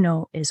I do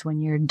know is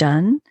when you're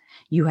done,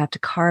 you have to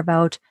carve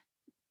out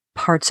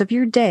parts of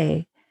your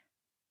day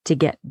to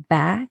get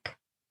back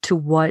to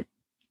what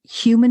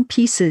human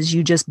pieces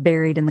you just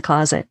buried in the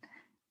closet.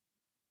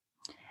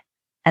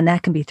 And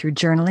that can be through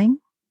journaling,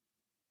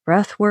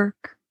 breath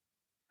work,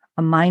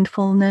 a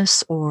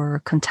mindfulness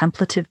or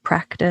contemplative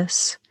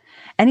practice,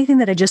 anything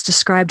that I just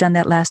described on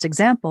that last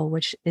example,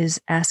 which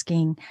is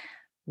asking,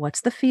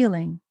 what's the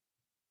feeling?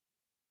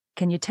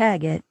 Can you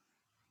tag it?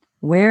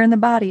 Where in the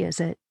body is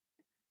it?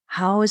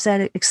 How is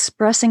that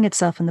expressing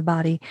itself in the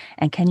body?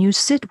 And can you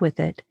sit with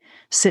it?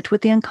 Sit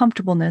with the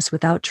uncomfortableness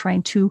without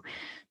trying to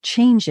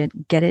change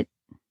it, get it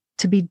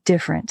to be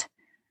different.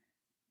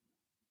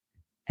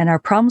 And our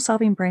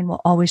problem-solving brain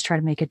will always try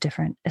to make it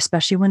different,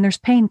 especially when there's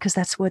pain, because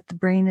that's what the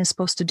brain is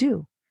supposed to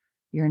do.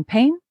 You're in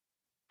pain.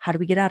 How do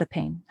we get out of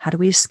pain? How do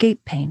we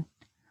escape pain?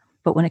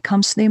 But when it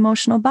comes to the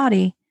emotional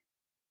body,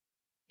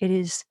 it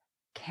is,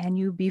 can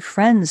you be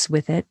friends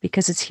with it?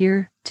 Because it's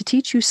here to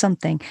teach you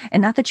something.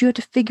 And not that you have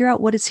to figure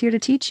out what it's here to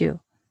teach you.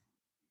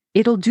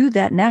 it'll do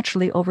that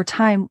naturally over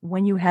time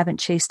when you haven't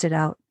chased it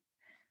out.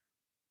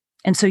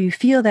 And so you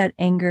feel that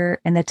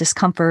anger and that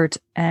discomfort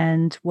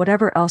and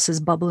whatever else is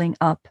bubbling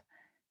up.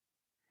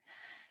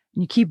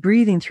 And you keep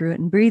breathing through it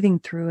and breathing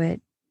through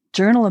it,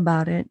 journal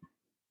about it,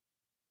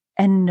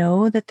 and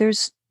know that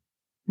there's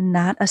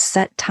not a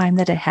set time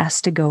that it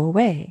has to go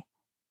away.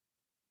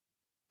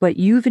 But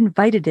you've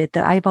invited it.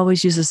 That I've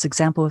always used this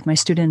example with my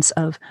students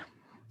of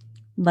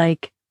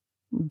like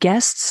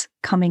guests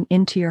coming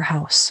into your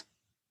house.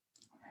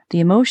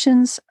 The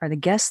emotions are the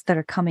guests that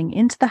are coming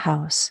into the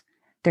house.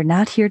 They're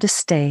not here to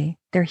stay.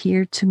 They're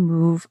here to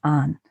move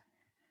on.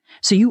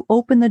 So you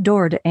open the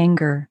door to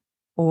anger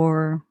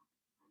or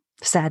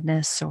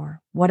sadness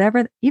or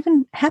whatever,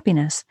 even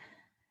happiness.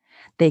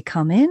 They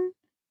come in.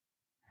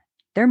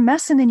 They're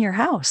messing in your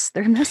house.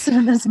 They're messing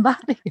in this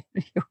body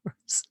of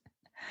yours.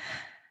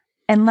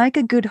 And like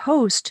a good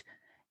host,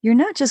 you're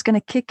not just going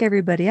to kick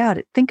everybody out.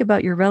 Think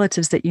about your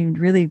relatives that you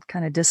really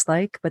kind of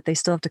dislike, but they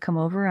still have to come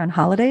over on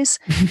holidays,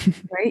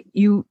 right?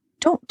 You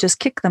don't just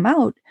kick them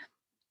out.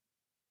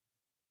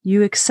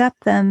 You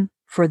accept them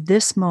for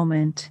this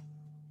moment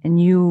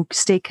and you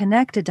stay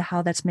connected to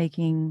how that's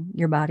making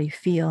your body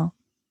feel.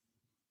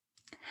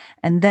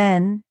 And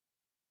then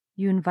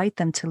you invite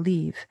them to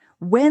leave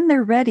when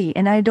they're ready.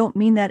 And I don't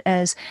mean that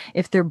as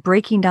if they're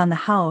breaking down the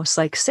house,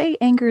 like say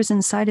anger is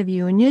inside of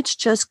you and it's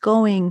just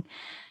going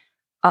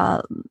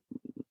to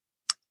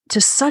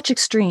such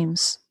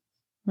extremes.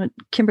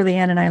 Kimberly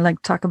Ann and I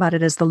like talk about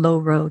it as the low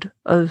road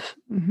of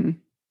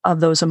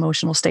those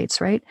emotional states,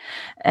 right?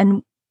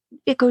 And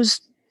it goes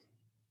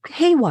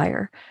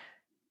haywire.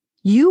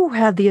 You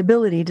have the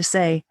ability to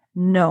say,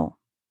 no,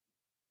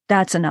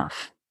 that's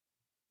enough.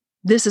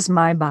 This is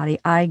my body.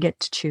 I get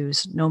to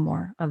choose no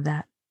more of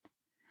that.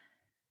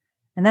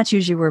 And that's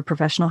usually where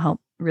professional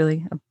help,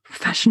 really, a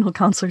professional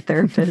counselor,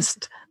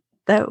 therapist,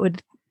 that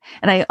would,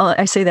 and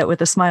I say that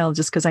with a smile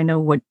just because I know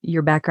what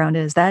your background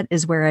is. That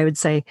is where I would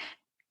say,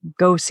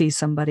 go see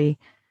somebody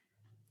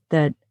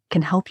that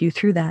can help you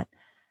through that.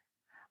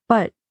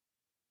 But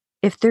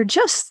if they're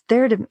just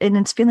there to, and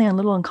it's feeling a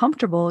little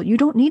uncomfortable, you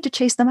don't need to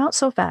chase them out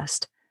so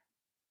fast.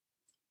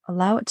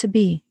 Allow it to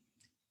be.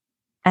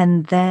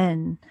 And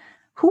then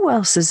who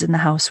else is in the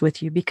house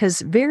with you?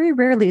 Because very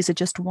rarely is it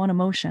just one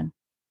emotion.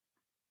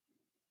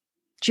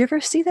 Do you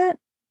ever see that?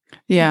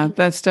 Yeah,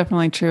 that's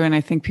definitely true. And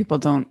I think people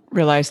don't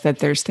realize that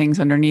there's things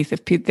underneath.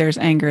 If there's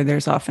anger,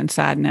 there's often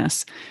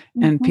sadness.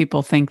 And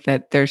people think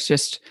that there's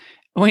just,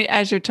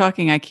 as you're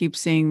talking, I keep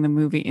seeing the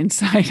movie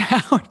Inside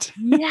Out.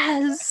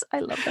 Yes,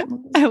 I love that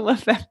movie. I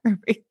love that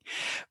movie.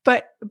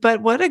 But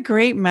what a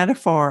great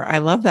metaphor. I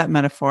love that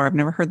metaphor. I've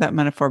never heard that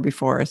metaphor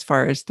before as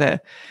far as the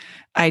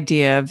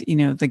idea of,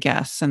 the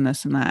guests and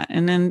this and that.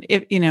 And then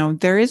if,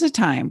 there is a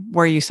time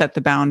where you set the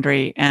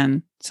boundary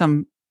and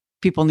some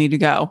people need to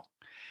go.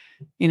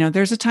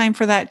 There's a time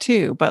for that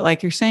too. But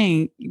like you're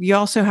saying, you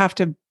also have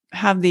to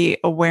have the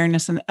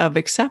awareness of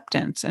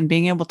acceptance and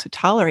being able to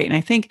tolerate. And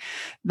I think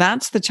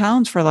that's the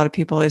challenge for a lot of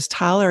people is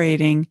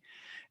tolerating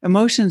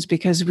emotions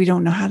because we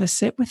don't know how to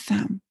sit with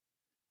them.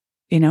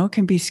 It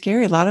can be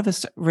scary. A lot of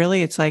us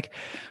really, it's like,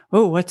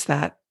 oh, what's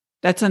that?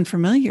 That's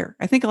unfamiliar.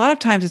 I think a lot of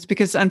times it's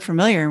because it's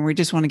unfamiliar and we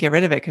just want to get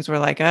rid of it because we're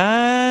like,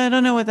 I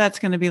don't know what that's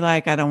going to be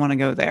like. I don't want to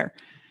go there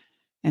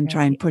and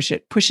try and push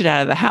it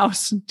out of the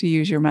house, to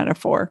use your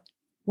metaphor.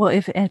 Well,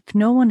 if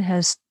no one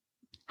has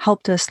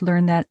helped us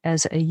learn that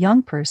as a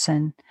young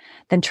person,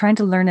 then trying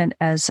to learn it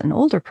as an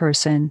older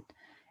person,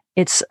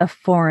 it's a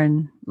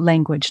foreign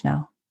language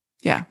now.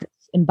 Yeah.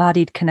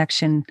 Embodied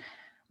connection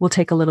will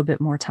take a little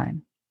bit more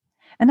time.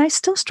 And I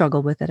still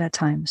struggle with it at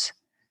times.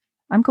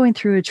 I'm going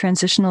through a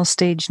transitional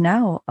stage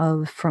now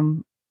of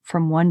from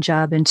one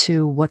job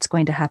into what's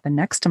going to happen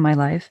next in my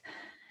life.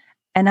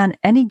 And on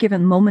any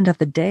given moment of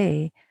the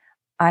day,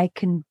 I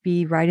can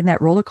be riding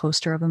that roller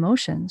coaster of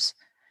emotions.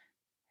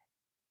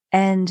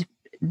 And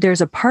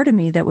there's a part of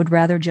me that would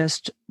rather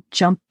just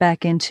jump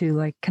back into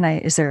like,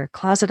 is there a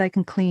closet I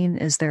can clean?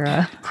 Is there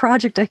a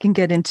project I can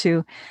get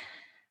into?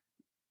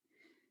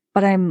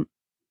 But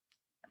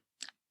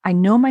I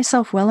know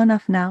myself well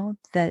enough now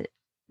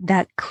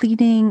that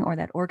cleaning or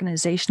that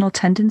organizational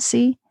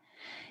tendency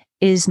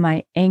is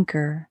my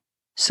anchor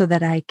so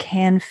that I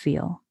can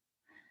feel.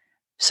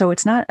 So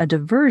it's not a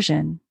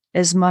diversion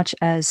as much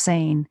as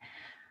saying,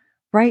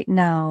 right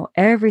now,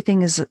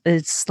 everything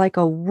it's like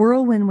a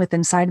whirlwind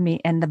within inside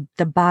me, and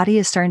the body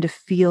is starting to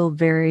feel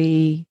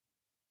very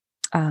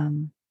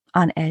on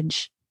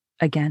edge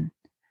again.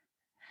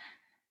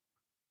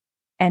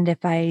 And if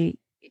I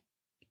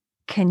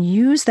can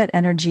use that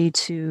energy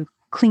to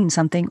clean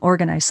something,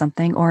 organize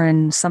something, or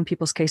in some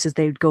people's cases,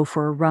 they'd go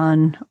for a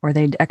run or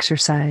they'd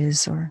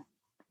exercise or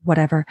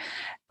whatever.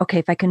 Okay,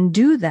 if I can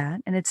do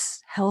that and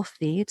it's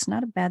healthy, it's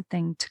not a bad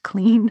thing to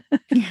clean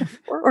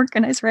or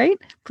organize, right?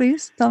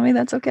 Please tell me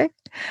that's okay.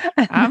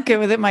 I'm okay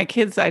with it.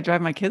 I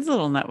drive my kids a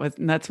little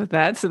nuts with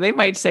that. So they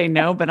might say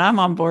no, but I'm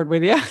on board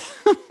with you.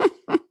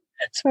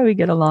 That's why we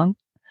get along.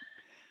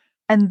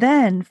 And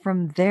then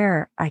from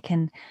there, I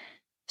can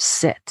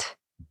sit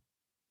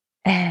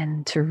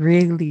and to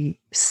really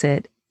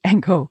sit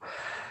and go,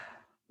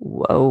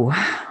 whoa,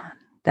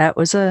 that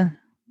was a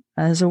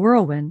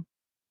whirlwind.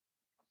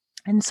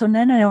 And so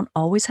then I don't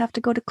always have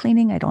to go to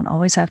cleaning. I don't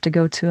always have to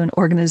go to an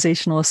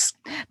organizational,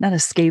 not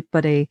escape,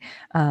 but a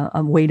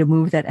way to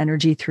move that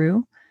energy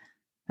through.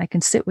 I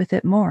can sit with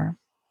it more.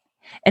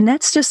 And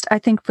that's just, I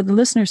think, for the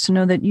listeners to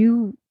know that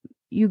you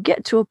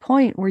get to a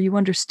point where you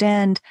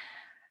understand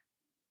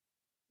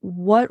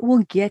what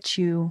will get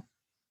you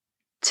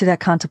to that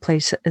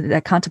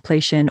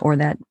contemplation or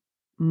that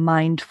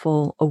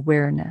mindful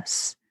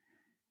awareness.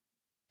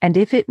 And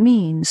if it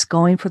means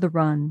going for the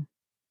run,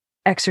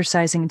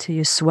 exercising until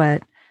you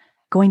sweat,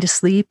 going to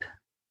sleep.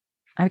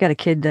 I've got a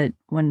kid that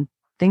when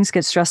things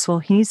get stressful,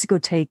 he needs to go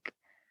take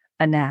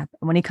a nap.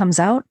 And when he comes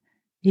out,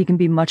 he can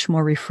be much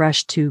more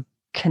refreshed to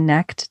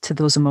connect to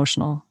those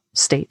emotional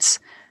states.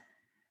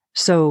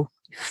 So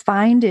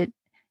find it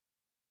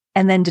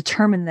and then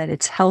determine that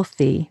it's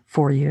healthy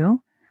for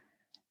you.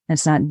 And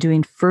it's not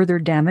doing further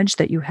damage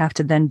that you have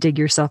to then dig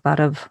yourself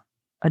out of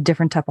a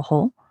different type of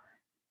hole.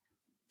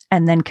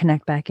 And then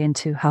connect back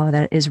into how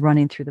that is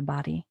running through the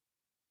body.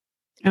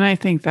 And I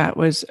think that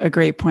was a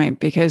great point,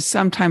 because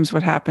sometimes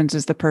what happens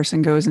is the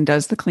person goes and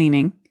does the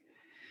cleaning,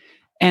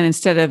 and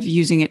instead of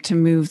using it to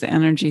move the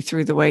energy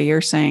through the way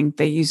you're saying,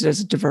 they use it as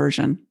a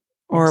diversion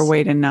or a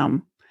way to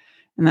numb.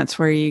 And that's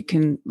where you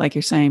can, like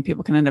you're saying,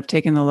 people can end up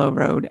taking the low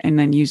road and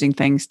then using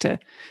things to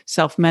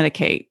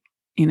self-medicate,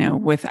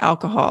 with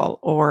alcohol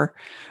or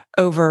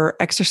over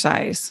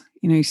exercise.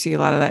 You see a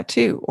lot of that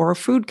too, or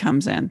food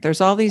comes in. There's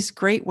all these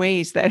great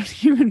ways that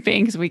human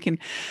beings, we can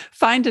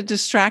find to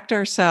distract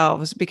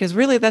ourselves, because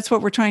really that's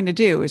what we're trying to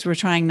do, is we're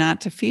trying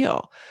not to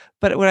feel.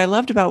 But what I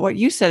loved about what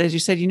you said is you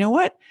said, you know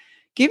what,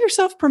 give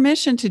yourself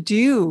permission to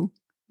do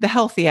the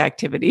healthy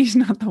activities,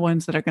 not the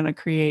ones that are going to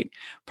create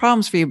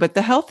problems for you, but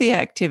the healthy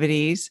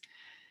activities.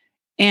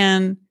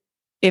 And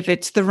if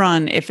it's the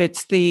run, if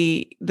it's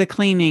the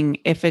cleaning,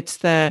 if it's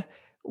the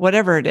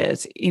whatever it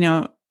is,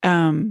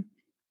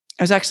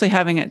 I was actually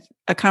having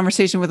a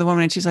conversation with a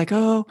woman, and she's like,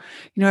 oh,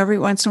 every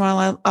once in a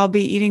while I'll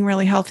be eating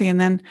really healthy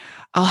and then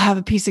I'll have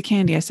a piece of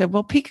candy. I said,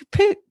 well, pick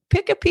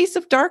a piece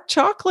of dark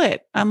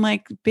chocolate. I'm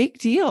like, big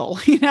deal.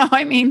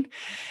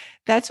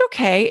 That's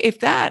okay. If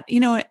that,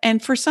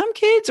 and for some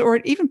kids or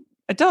even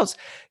adults,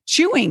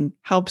 chewing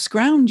helps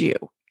ground you.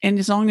 And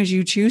as long as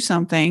you chew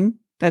something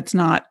that's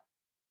not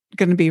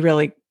going to be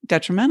really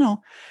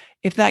detrimental,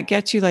 if that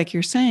gets you, like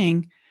you're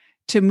saying,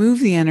 to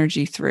move the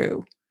energy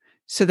through,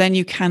 so then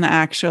you can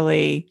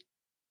actually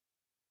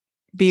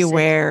be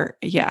aware.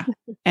 Yeah.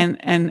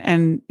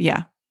 And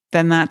yeah,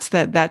 then that's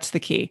the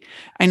key.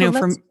 I know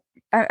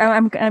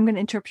I'm going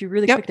to interrupt you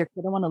really quick there, because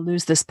I don't want to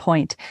lose this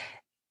point.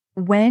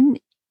 When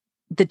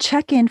the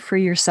check-in for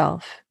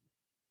yourself,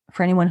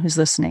 for anyone who's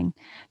listening,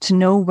 to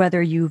know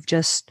whether you've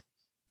just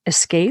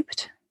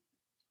escaped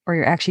or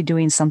you're actually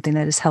doing something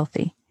that is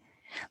healthy.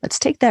 Let's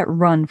take that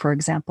run, for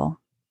example.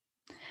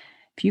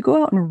 If you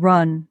go out and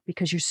run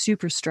because you're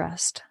super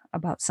stressed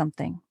about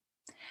something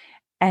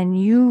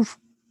and you've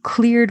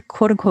cleared,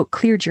 quote unquote,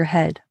 cleared your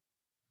head,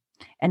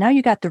 and now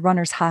you got the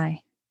runner's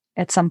high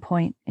at some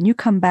point, and you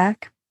come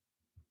back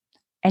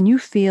and you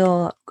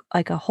feel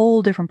like a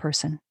whole different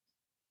person.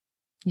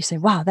 You say,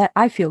 wow, that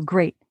I feel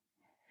great.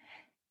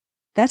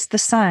 That's the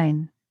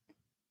sign.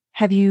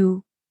 Have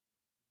you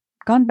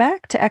gone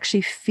back to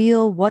actually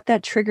feel what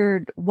that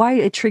triggered, why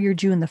it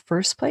triggered you in the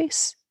first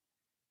place?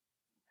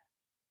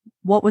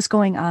 What was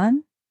going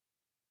on?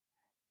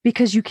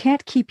 Because you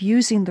can't keep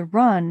using the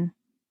run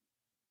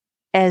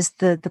as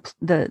the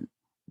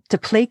to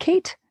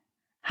placate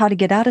how to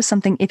get out of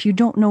something if you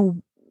don't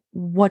know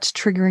what's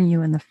triggering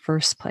you in the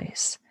first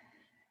place.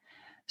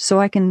 So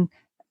I can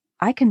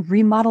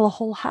remodel a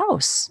whole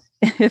house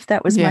if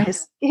that was my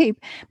escape.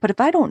 But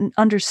if I don't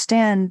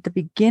understand the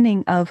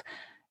beginning of,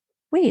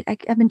 wait,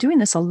 I've been doing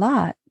this a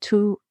lot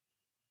to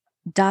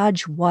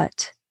dodge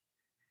what?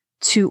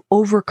 To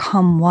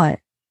overcome what?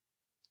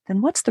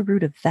 Then what's the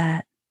root of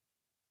that?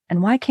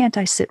 And why can't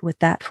I sit with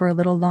that for a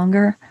little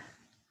longer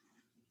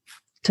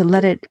to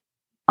let it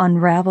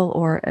unravel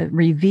or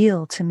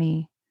reveal to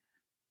me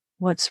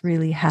what's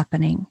really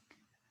happening?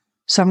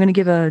 So can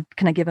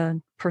I give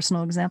a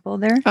personal example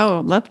there? Oh,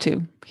 I'd love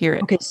to hear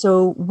it. Okay.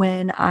 So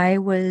when I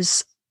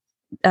was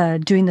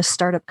doing the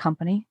startup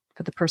company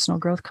for the personal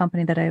growth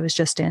company that I was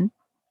just in,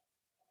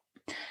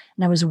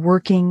 and I was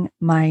working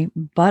my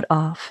butt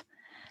off,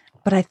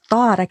 but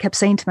I kept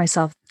saying to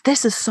myself,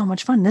 this is so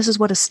much fun. This is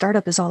what a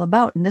startup is all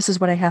about. And this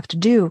is what I have to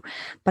do.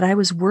 But I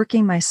was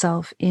working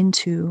myself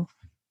into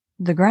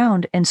the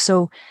ground. And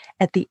so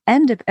at the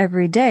end of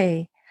every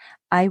day,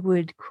 I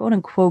would, quote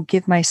unquote,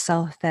 give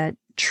myself that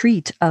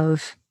treat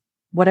of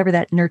whatever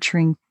that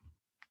nurturing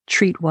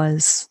treat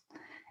was.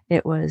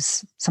 It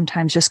was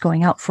sometimes just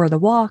going out for the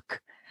walk,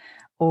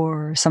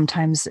 or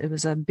sometimes it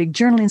was a big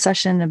journaling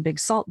session, a big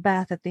salt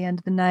bath at the end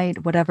of the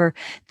night, whatever,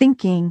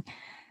 thinking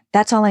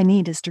that's all I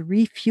need is to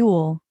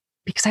refuel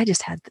because I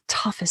just had the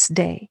toughest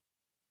day.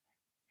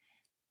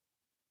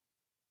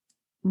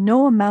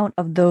 No amount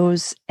of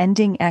those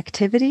ending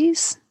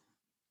activities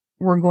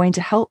were going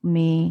to help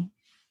me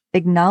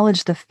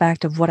acknowledge the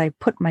fact of what I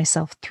put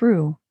myself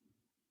through,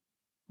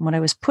 what I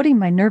was putting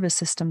my nervous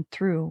system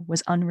through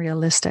was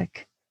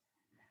unrealistic.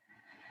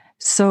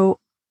 So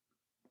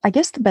I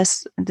guess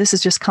this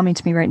is just coming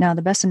to me right now,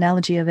 the best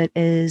analogy of it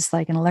is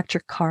like an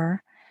electric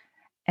car.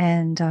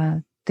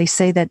 And they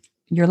say that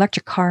your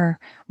electric car,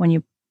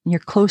 when you're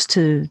close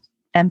to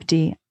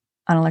empty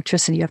on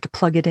electricity, you have to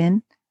plug it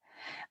in.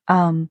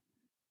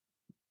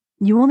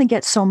 You only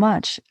get so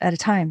much at a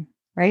time,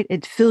 right?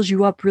 It fills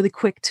you up really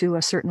quick to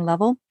a certain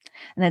level.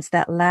 And it's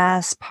that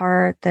last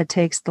part that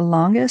takes the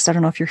longest. I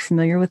don't know if you're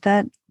familiar with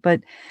that,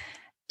 but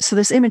so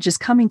this image is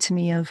coming to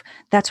me of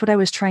that's what I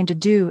was trying to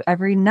do.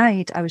 Every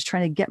night I was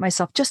trying to get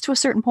myself just to a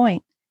certain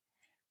point,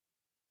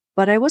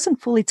 but I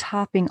wasn't fully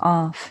topping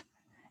off.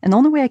 And the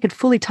only way I could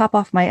fully top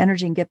off my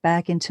energy and get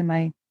back into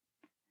my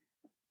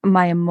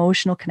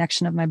emotional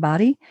connection of my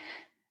body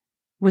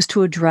was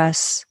to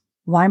address,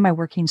 why am I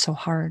working so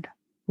hard?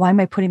 Why am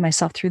I putting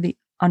myself through the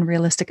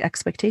unrealistic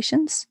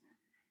expectations?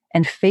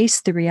 And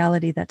face the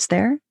reality that's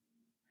there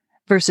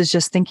versus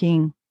just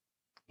thinking,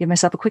 give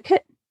myself a quick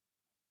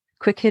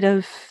hit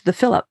of the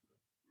fill up.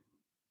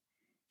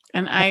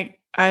 And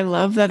I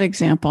love that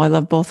example. I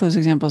love both those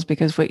examples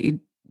because what you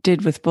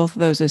did with both of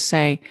those is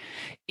say,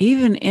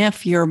 even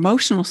if your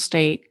emotional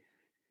state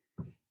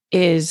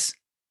is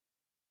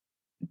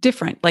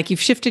different, like you've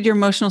shifted your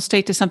emotional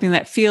state to something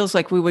that feels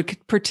like we would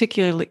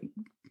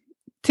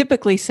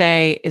typically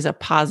say is a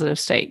positive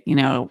state,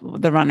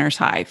 the runner's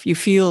high. You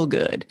feel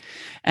good.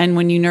 And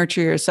when you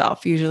nurture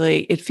yourself,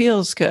 usually it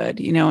feels good,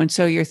 and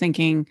so you're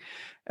thinking,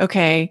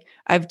 okay,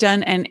 I've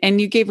done,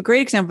 and you gave a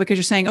great example because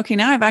you're saying, okay,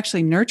 now I've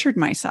actually nurtured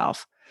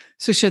myself.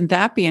 So shouldn't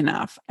that be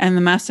enough? And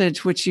the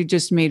message, which you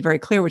just made very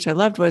clear, which I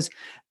loved, was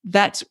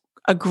that's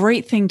a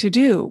great thing to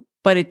do,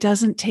 but it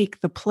doesn't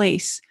take the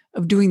place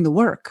of doing the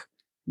work.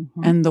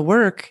 Mm-hmm. And the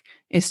work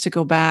is to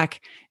go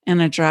back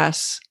and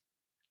address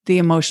the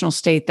emotional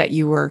state that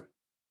you were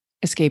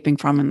escaping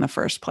from in the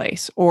first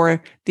place,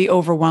 or the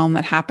overwhelm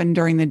that happened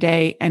during the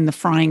day and the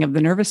frying of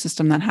the nervous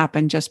system that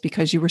happened just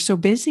because you were so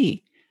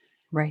busy.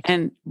 Right.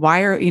 And why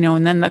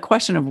and then the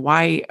question of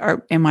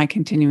am I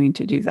continuing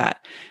to do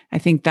that? I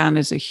think that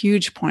is a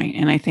huge point.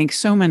 And I think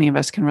so many of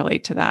us can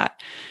relate to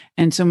that.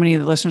 And so many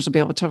of the listeners will be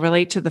able to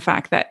relate to the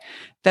fact that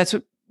that's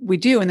what we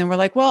do. And then we're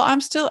like, well,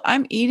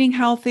 I'm eating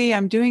healthy.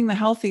 I'm doing the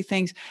healthy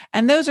things.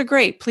 And those are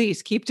great.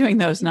 Please keep doing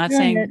those.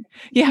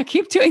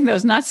 Keep doing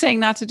those, not saying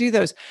not to do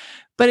those.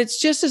 But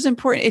it's just as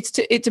important.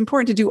 It's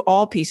important to do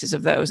all pieces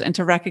of those and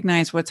to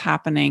recognize what's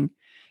happening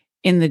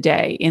in the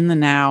day, in the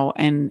now,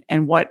 and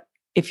what,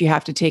 if you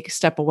have to take a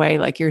step away,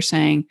 like you're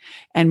saying,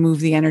 and move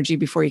the energy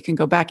before you can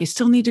go back, you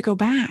still need to go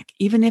back.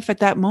 Even if at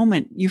that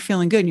moment you're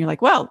feeling good and you're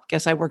like, well,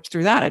 guess I worked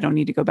through that. I don't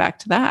need to go back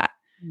to that.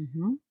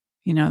 Mm-hmm.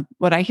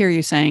 What I hear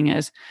you saying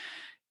is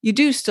you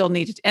do still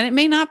need to, and it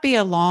may not be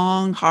a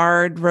long,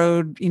 hard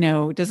road.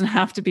 It doesn't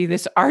have to be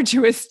this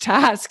arduous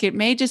task. It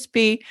may just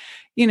be,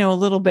 a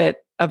little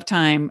bit of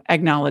time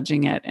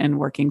acknowledging it and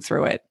working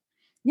through it.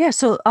 Yeah.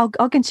 So I'll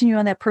continue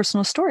on that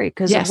personal story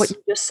because of what you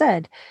just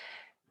said.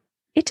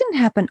 It didn't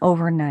happen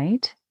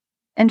overnight.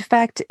 In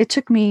fact, it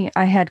took me,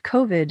 I had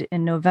COVID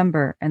in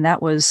November, and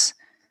that was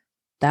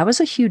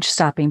a huge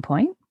stopping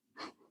point.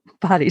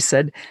 Body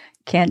said,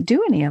 can't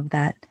do any of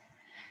that.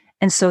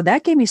 And so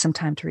that gave me some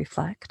time to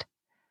reflect.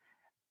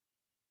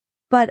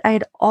 But I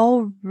had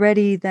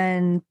already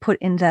then put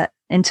into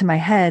my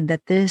head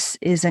that this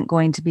isn't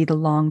going to be the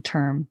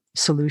long-term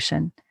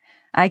solution.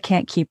 I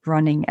can't keep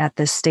running at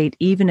this state,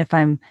 even if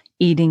I'm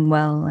eating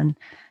well and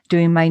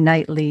doing my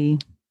nightly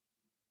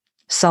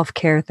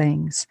self-care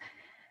things.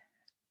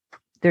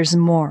 There's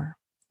more.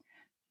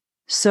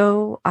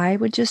 So I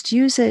would just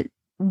use it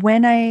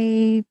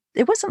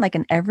it wasn't like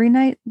an every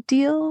night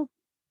deal,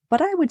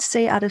 but I would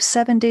say out of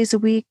 7 days a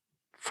week,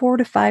 4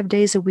 to 5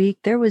 days a week,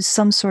 there was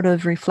some sort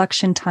of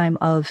reflection time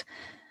of,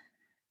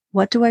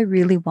 what do I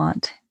really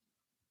want?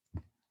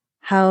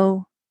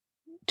 How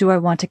do I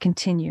want to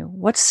continue?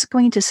 What's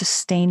going to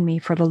sustain me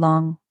for the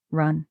long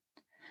run?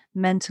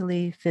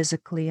 Mentally,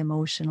 physically,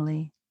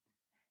 emotionally.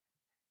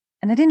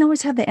 And I didn't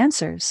always have the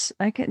answers.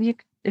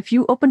 If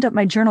you opened up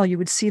my journal, you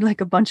would see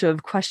like a bunch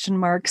of question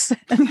marks.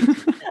 I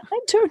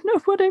don't know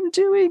what I'm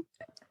doing.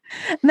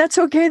 And that's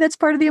okay. That's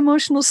part of the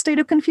emotional state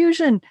of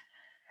confusion.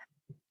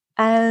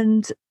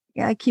 And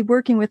I keep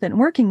working with it.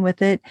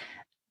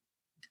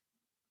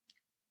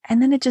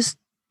 And then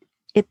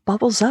it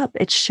bubbles up.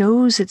 It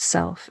shows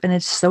itself. And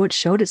it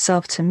showed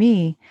itself to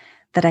me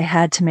that I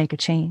had to make a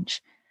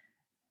change.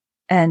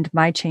 And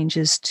my change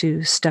is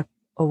to step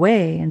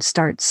away and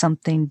start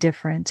something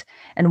different.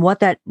 And what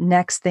that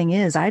next thing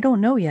is, I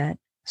don't know yet.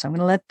 So I'm going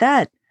to let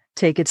that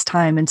take its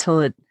time until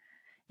it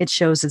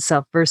shows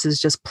itself versus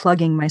just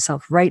plugging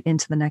myself right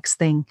into the next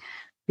thing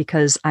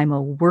because I'm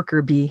a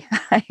worker bee.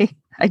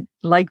 I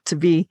like to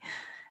be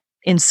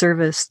in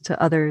service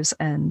to others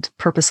and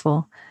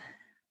purposeful,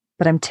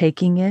 but I'm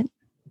taking it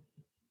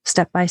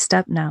step by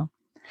step now.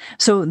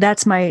 So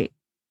that's my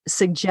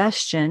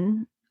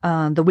suggestion.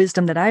 The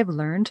wisdom that I've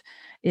learned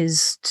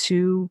is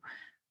to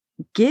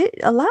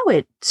allow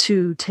it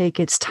to take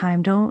its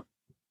time. Don't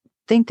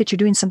think that you're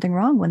doing something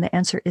wrong when the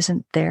answer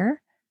isn't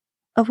there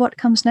of what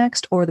comes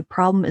next or the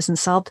problem isn't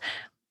solved.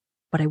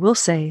 But I will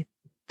say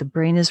the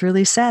brain is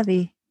really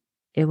savvy.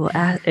 It will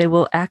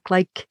act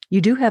like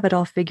you do have it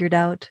all figured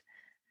out.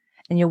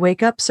 And you'll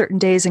wake up certain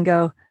days and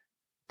go,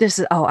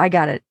 I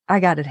got it. I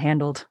got it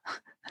handled.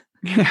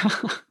 Yeah.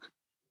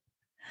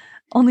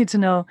 Only to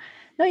know,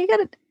 no,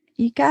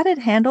 you got it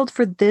handled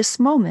for this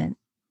moment.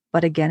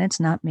 But again, it's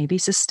not maybe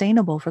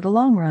sustainable for the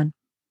long run.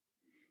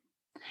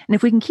 And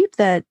if we can keep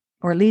that,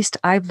 or at least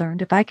I've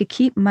learned, if I could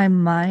keep my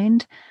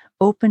mind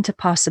open to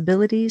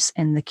possibilities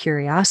and the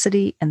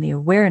curiosity and the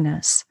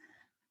awareness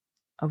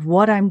of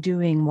what I'm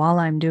doing while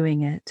I'm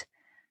doing it,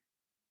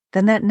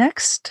 then that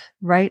next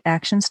right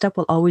action step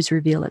will always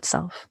reveal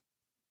itself.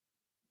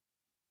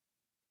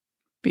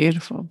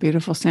 Beautiful,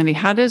 beautiful, Sandy.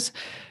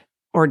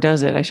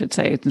 Does it, I should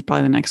say, it's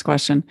probably the next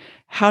question.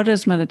 How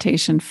does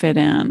meditation fit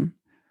in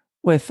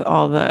with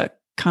all the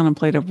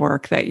contemplative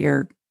work that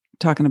you're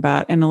talking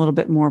about, and a little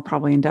bit more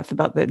probably in depth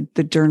about the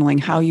journaling,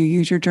 how you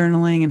use your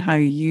journaling and how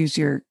you use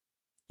you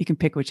can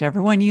pick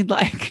whichever one you'd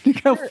like to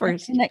go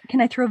first.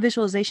 Can I throw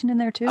visualization in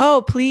there too?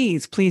 Oh,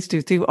 please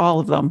do all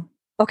of them.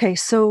 Okay.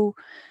 So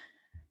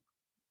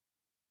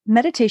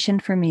meditation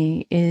for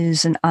me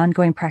is an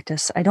ongoing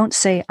practice. I don't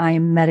say I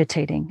am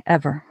meditating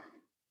ever.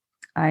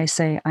 I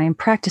say I am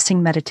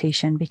practicing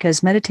meditation,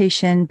 because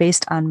meditation,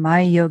 based on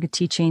my yoga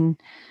teaching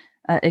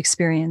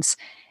experience,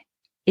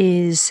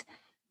 is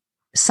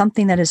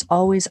something that is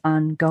always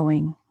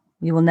ongoing.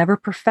 We will never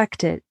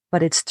perfect it,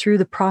 but it's through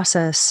the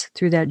process,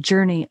 through that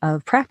journey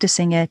of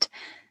practicing it,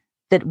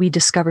 that we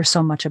discover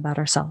so much about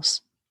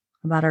ourselves,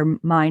 about our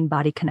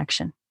mind-body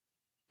connection.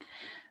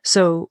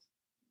 So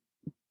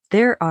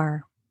there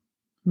are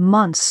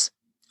months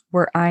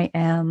where I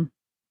am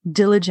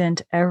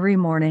diligent every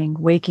morning,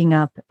 waking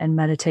up and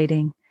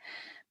meditating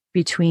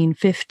between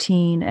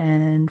 15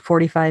 and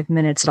 45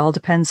 minutes. It all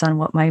depends on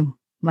what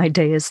my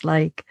day is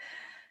like.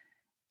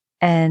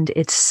 And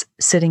it's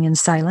sitting in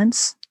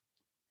silence.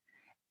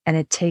 And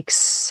it takes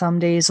some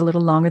days a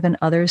little longer than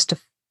others to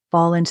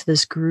fall into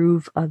this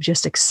groove of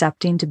just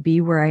accepting to be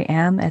where I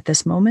am at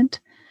this moment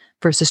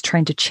versus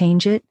trying to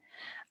change it.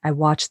 I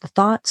watch the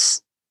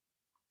thoughts.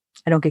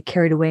 I don't get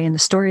carried away in the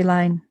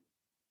storyline.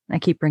 I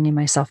keep bringing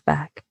myself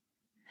back.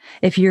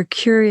 If you're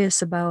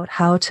curious about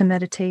how to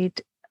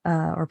meditate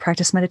or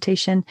practice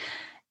meditation,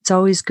 it's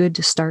always good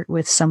to start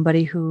with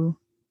somebody who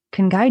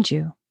can guide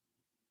you.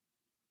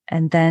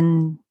 And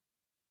then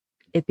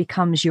it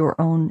becomes your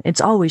own.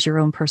 It's always your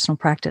own personal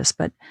practice,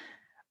 but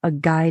a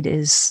guide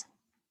is,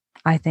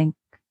 I think,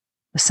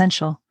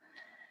 essential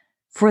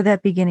for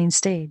that beginning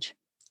stage.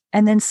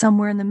 And then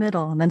somewhere in the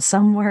middle, and then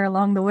somewhere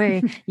along the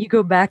way, you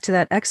go back to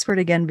that expert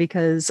again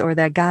or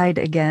that guide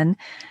again,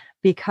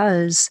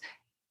 because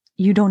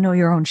you don't know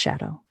your own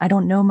shadow. I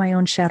don't know my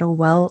own shadow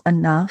well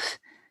enough.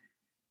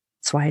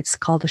 That's why it's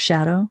called a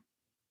shadow.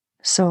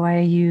 So I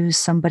use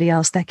somebody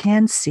else that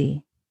can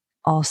see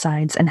all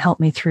sides and help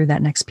me through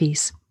that next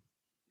piece.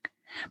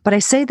 But I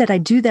say that I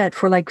do that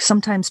for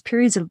sometimes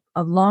periods of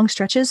long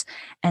stretches.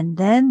 And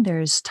then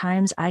there's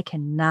times I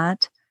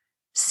cannot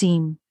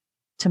seem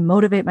to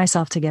motivate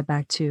myself to get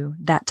back to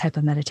that type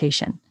of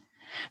meditation.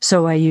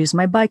 So I use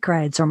my bike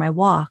rides or my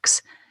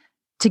walks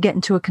to get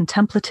into a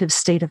contemplative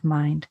state of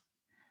mind.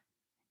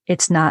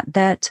 It's not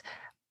that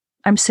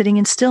I'm sitting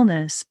in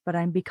stillness, but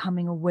I'm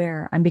becoming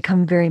aware. I'm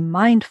becoming very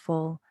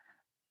mindful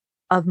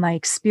of my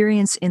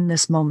experience in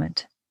this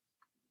moment.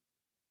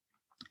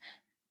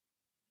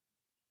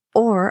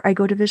 Or I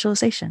go to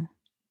visualization.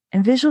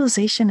 And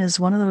visualization is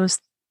one of those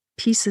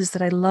pieces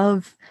that I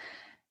love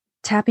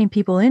tapping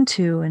people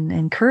into and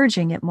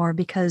encouraging it more,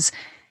 because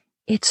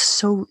it's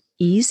so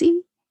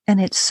easy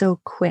and it's so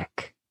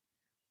quick.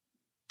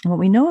 And what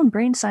we know in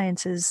brain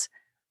science is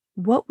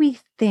what we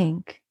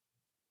think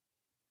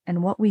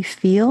and what we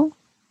feel,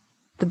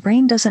 the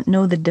brain doesn't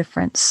know the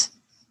difference.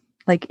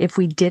 Like if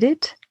we did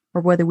it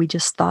or whether we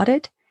just thought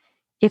it,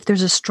 if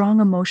there's a strong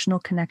emotional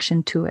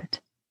connection to it.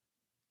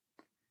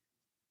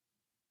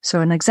 So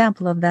an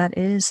example of that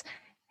is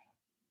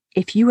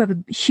if you have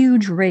a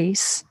huge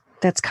race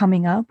that's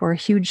coming up or a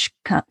huge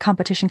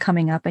competition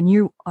coming up and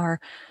you are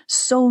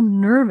so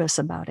nervous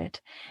about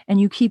it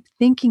and you keep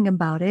thinking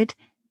about it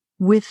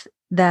with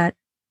that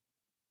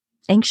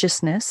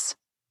anxiousness,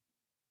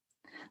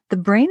 the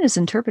brain is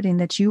interpreting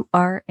that you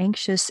are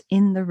anxious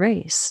in the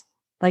race.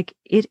 Like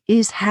it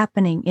is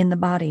happening in the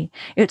body.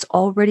 It's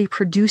already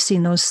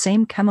producing those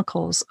same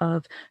chemicals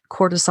of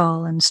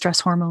cortisol and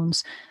stress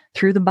hormones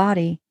through the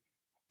body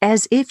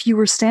as if you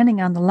were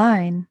standing on the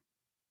line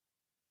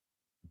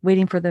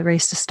waiting for the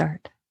race to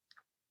start.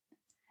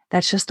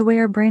 That's just the way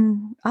our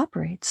brain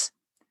operates.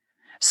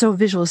 So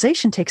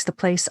visualization takes the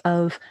place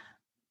of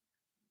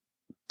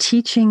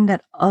teaching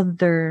that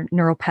other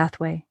neural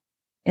pathway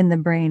in the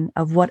brain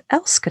of what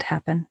else could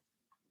happen.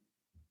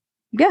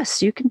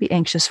 Yes, you can be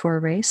anxious for a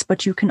race,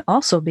 but you can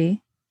also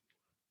be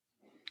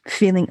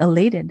feeling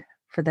elated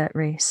for that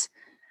race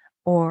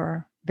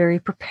or very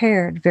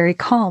prepared, very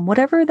calm,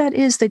 whatever that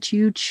is that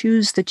you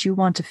choose that you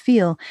want to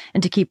feel,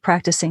 and to keep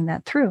practicing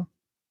that through.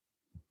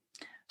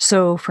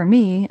 So for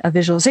me, a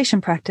visualization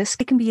practice,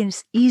 it can be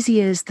as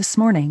easy as this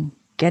morning,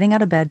 getting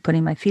out of bed,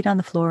 putting my feet on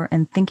the floor,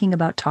 and thinking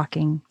about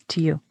talking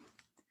to you.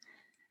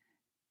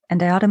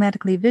 And I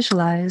automatically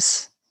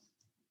visualize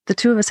the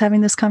two of us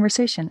having this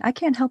conversation. I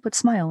can't help but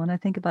smile when I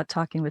think about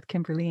talking with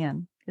Kimberly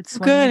Ann. It's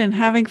good and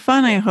having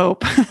fun, I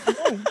hope.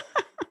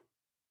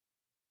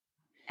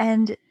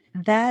 And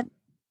that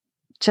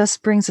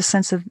just brings a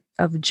sense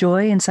of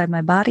joy inside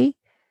my body.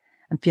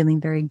 I'm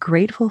feeling very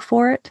grateful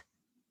for it.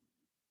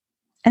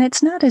 And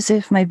it's not as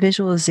if my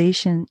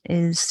visualization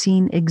is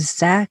seeing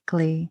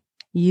exactly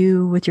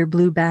you with your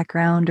blue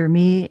background or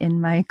me in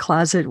my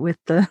closet with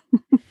the...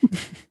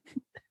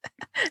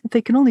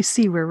 They can only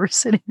see where we're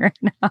sitting right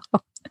now.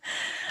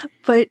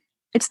 But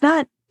it's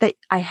not that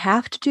I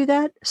have to do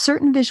that.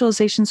 Certain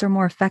visualizations are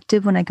more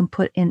effective when I can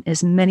put in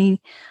as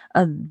many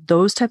of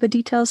those type of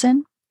details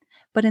in.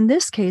 But in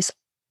this case,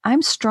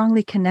 I'm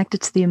strongly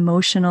connected to the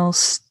emotional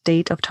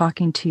state of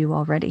talking to you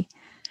already.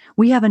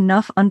 We have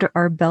enough under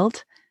our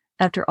belt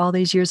after all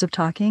these years of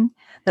talking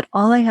that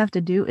all I have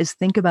to do is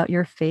think about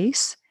your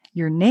face,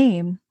 your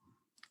name,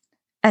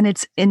 and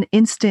it's an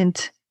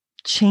instant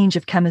change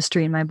of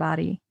chemistry in my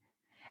body.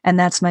 And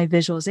that's my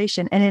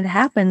visualization. And it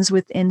happens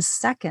within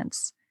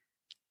seconds.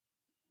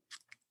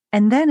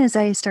 And then as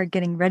I start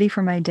getting ready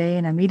for my day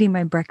and I'm eating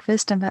my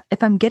breakfast,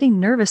 if I'm getting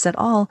nervous at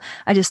all,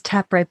 I just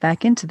tap right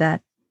back into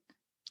that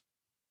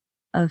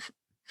of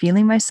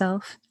feeling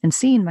myself and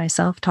seeing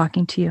myself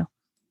talking to you.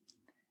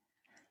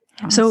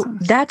 Awesome. So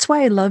that's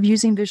why I love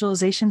using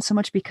visualization so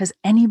much, because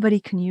anybody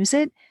can use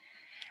it.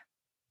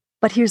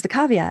 But here's the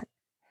caveat.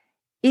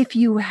 If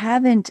you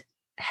haven't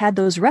had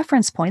those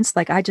reference points,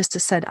 like I just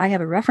said, I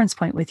have a reference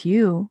point with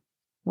you,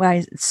 why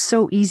it's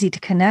so easy to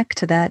connect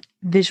to that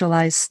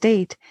visualized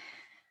state.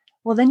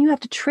 Well, then you have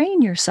to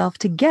train yourself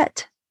to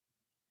get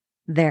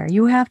there.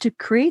 You have to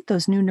create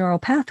those new neural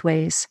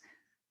pathways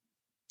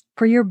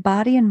for your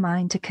body and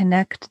mind to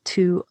connect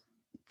to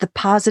the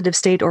positive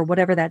state or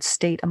whatever that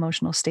state,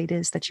 emotional state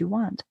is that you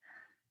want.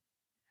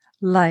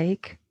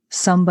 Like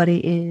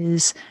somebody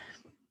is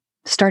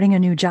starting a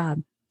new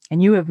job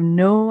and you have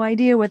no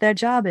idea what that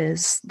job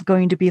is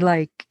going to be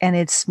like, and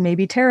it's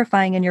maybe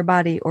terrifying in your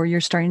body, or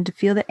you're starting to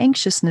feel the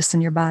anxiousness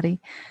in your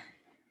body.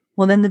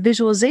 Well, then the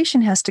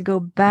visualization has to go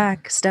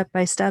back step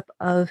by step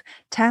of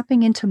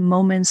tapping into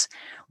moments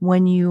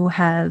when you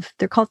have,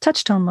 they're called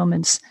touchstone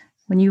moments,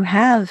 when you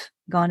have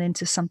gone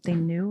into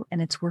something new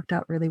and it's worked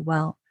out really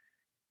well,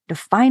 to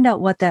find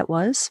out what that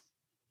was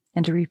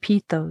and to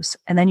repeat those.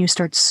 And then you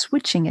start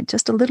switching it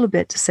just a little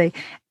bit to say,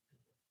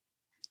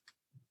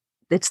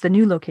 it's the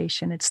new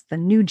location, it's the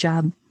new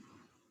job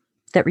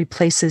that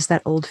replaces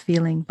that old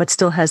feeling, but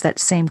still has that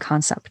same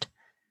concept.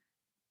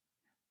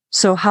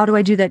 So how do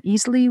I do that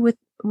easily with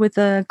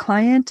a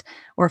client?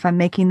 Or if I'm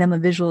making them a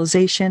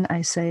visualization,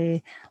 I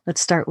say,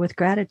 let's start with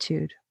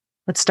gratitude.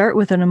 Let's start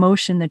with an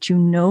emotion that you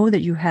know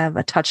that you have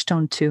a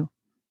touchstone to.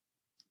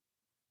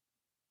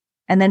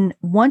 And then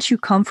once you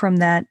come from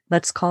that,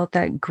 let's call it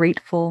that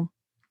grateful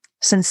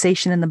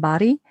sensation in the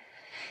body,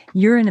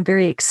 you're in a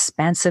very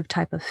expansive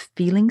type of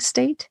feeling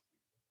state.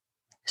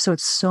 So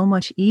it's so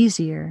much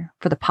easier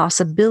for the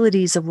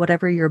possibilities of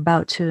whatever you're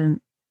about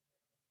to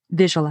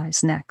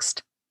visualize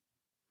next.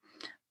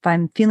 If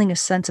I'm feeling a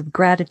sense of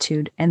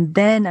gratitude, and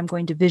then I'm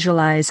going to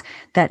visualize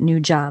that new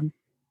job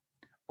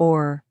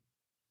or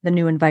the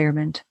new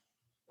environment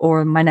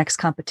or my next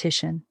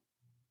competition.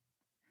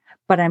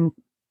 But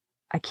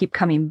I keep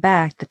coming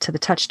back to the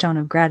touchstone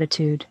of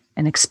gratitude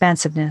and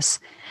expansiveness,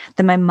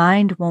 then my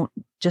mind won't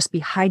just be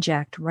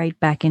hijacked right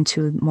back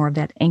into more of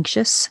that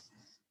anxious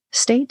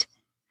state.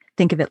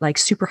 Think of it like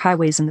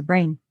superhighways in the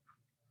brain.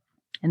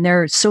 And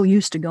they're so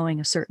used to going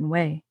a certain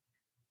way.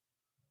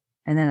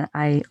 And then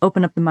I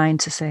open up the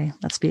mind to say,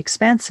 let's be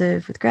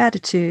expansive with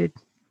gratitude.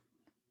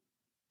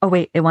 Oh,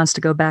 wait, it wants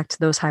to go back to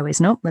those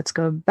highways. Nope, let's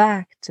go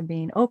back to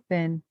being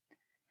open.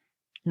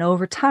 And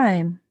over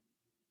time,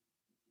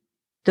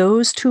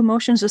 those two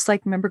emotions, just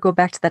like, remember, go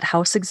back to that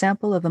house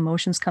example of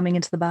emotions coming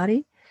into the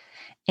body.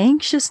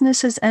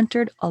 Anxiousness has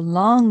entered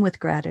along with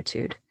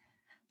gratitude.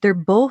 They're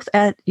both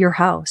at your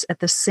house at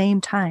the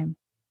same time.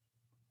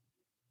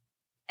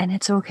 And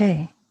it's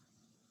okay.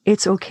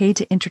 It's okay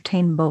to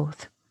entertain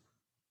both.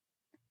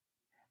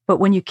 But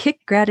when you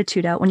kick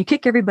gratitude out, when you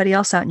kick everybody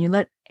else out and you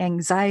let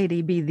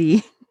anxiety be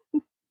the,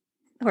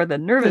 or the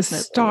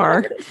nervousness, the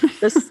star,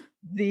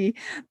 the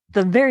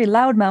very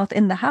loud mouth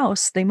in the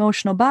house, the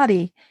emotional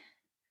body,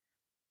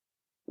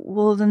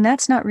 well, then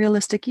that's not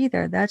realistic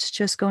either. That's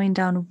just going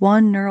down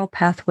one neural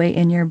pathway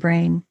in your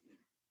brain.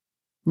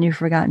 And you've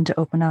forgotten to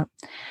open up.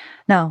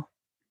 Now,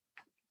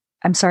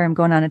 I'm sorry I'm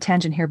going on a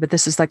tangent here, but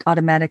this is like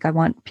automatic. I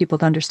want people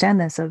to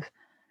understand this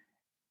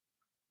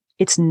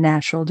it's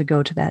natural to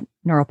go to that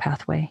neural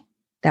pathway,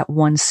 that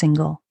one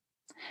single.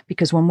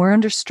 Because when we're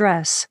under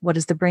stress, what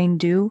does the brain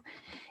do?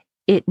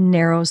 It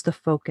narrows the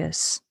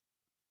focus.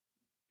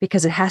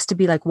 Because it has to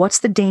be like, what's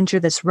the danger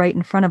that's right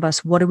in front of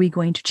us? What are we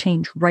going to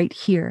change right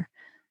here?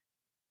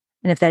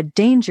 And if that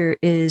danger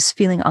is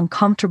feeling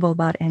uncomfortable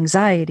about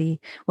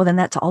anxiety, well, then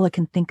that's all it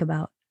can think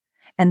about.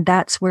 And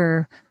that's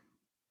where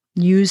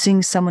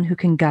using someone who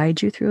can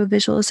guide you through a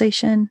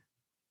visualization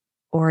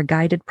or a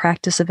guided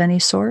practice of any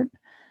sort,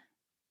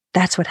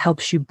 that's what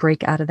helps you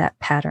break out of that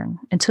pattern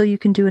until you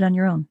can do it on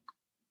your own.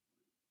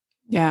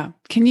 Yeah.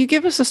 Can you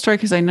give us a story?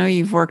 Because I know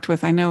you've worked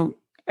with, I know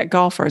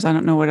golfers, I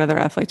don't know what other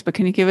athletes, but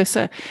can you give us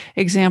an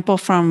example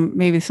from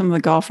maybe some of the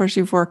golfers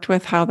you've worked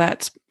with, how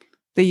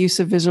the use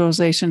of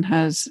visualization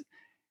has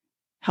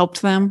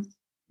helped them?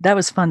 That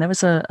was fun. That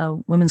was a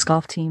women's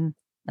golf team,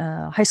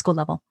 high school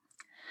level.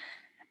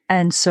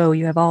 And so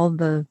you have all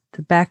the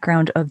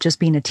background of just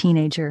being a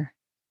teenager,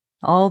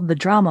 all the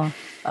drama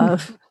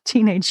of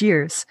teenage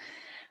years,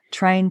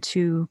 trying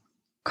to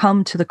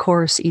come to the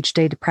course each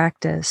day to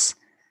practice.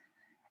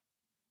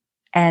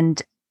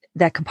 And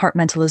that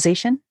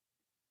compartmentalization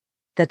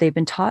that they've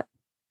been taught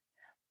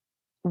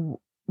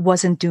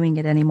wasn't doing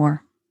it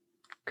anymore,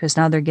 because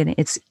now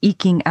it's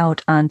eking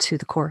out onto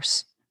the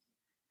course.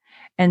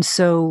 And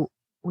so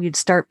we'd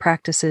start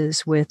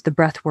practices with the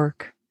breath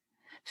work,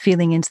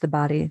 feeling into the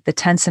body, the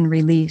tense and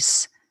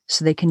release,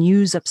 so they can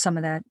use up some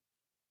of that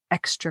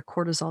extra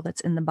cortisol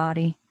that's in the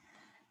body,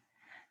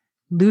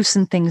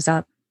 loosen things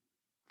up,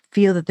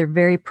 feel that they're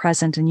very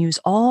present, and use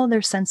all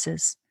their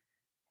senses.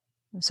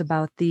 It's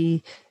about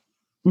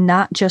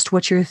not just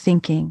what you're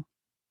thinking.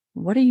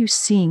 What are you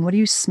seeing? What are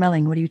you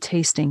smelling? What are you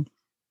tasting?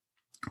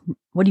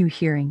 What are you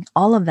hearing?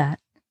 All of that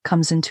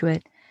comes into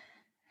it.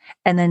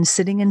 And then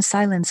sitting in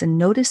silence and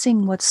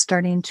noticing what's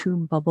starting to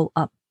bubble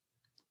up.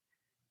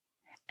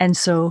 And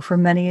so for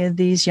many of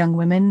these young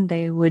women,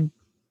 they would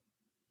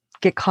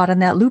get caught in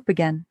that loop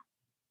again.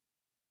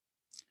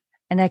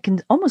 And I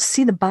can almost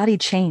see the body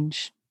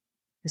change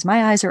as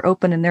my eyes are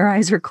open and their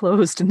eyes are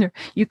closed. And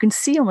you can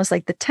see almost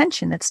like the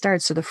tension that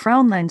starts, or the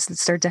frown lines that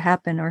start to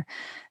happen, or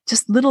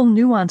just little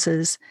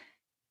nuances.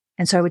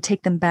 And so I would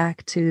take them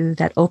back to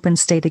that open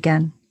state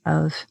again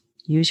of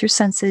use your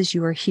senses.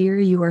 You are here.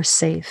 You are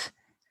safe.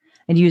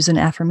 And use an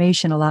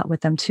affirmation a lot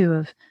with them too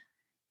of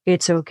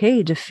it's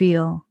okay to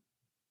feel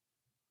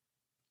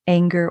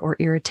anger or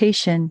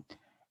irritation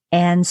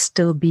and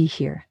still be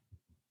here.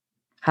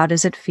 How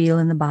does it feel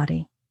in the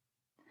body?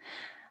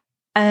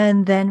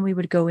 And then we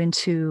would go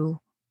into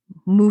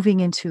moving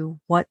into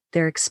what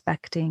they're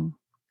expecting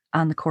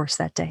on the course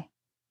that day.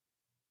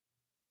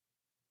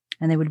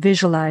 And they would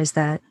visualize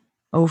that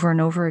over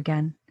and over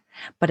again.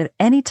 But at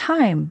any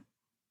time,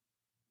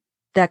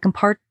 that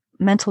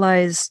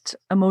compartmentalized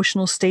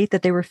emotional state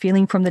that they were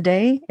feeling from the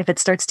day, if it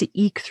starts to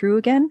eke through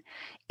again,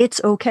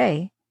 it's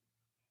okay.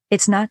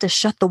 It's not to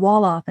shut the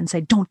wall off and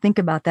say, don't think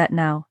about that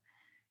now.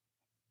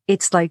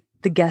 It's like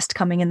the guest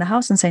coming in the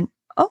house and saying,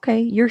 okay,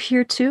 you're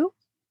here too.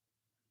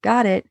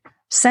 Got it.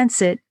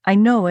 Sense it. I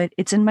know it.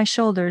 It's in my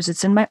shoulders.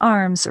 It's in my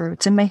arms, or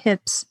it's in my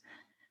hips.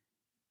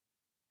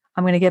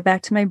 I'm going to get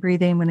back to my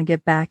breathing. I'm going to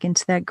get back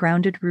into that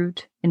grounded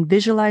root and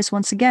visualize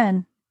once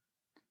again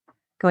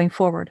going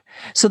forward.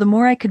 So the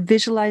more I could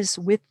visualize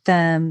with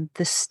them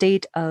the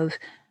state of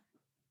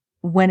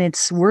when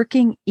it's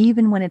working,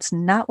 even when it's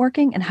not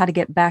working, and how to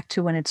get back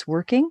to when it's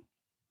working.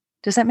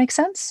 Does that make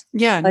sense?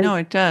 Yeah, no,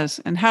 it does.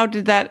 And how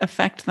did that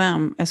affect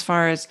them as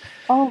far as?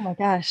 Oh my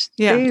gosh.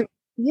 Yeah.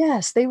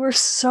 They were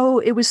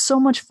it was so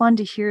much fun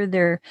to hear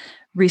their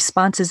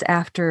responses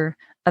after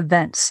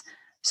events.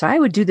 So I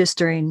would do this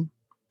during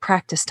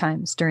practice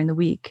times during the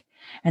week.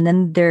 And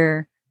then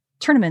their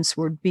tournaments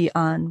would be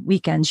on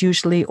weekends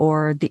usually,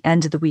 or the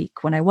end of the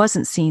week when I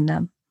wasn't seeing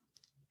them.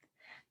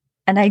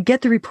 And I'd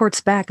get the reports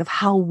back of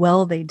how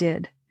well they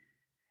did.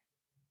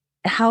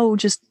 How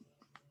just,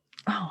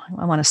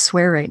 I want to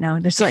swear right now. I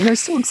was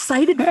so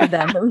excited for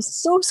them. I was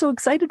so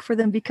excited for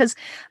them because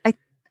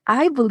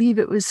I believe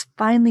it was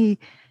finally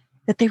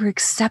that they were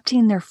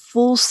accepting their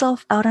full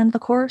self out on the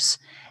course,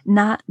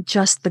 not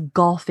just the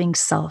golfing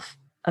self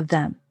of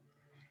them.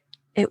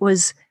 It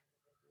was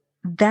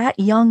that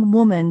young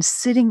woman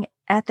sitting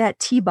at that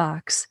tee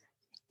box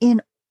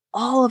in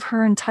all of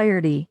her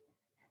entirety,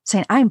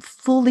 saying, I'm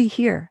fully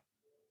here.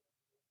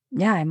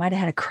 Yeah, I might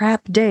have had a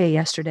crap day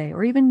yesterday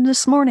or even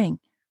this morning,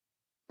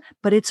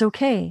 but it's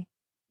okay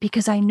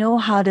because I know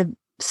how to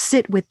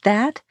sit with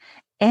that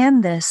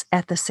and this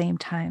at the same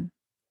time.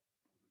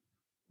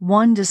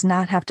 One does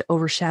not have to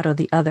overshadow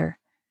the other.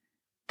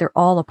 They're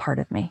all a part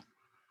of me.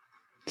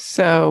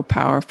 So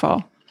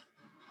powerful.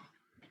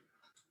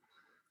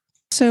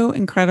 So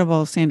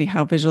incredible, Sandy,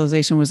 how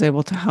visualization was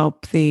able to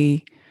help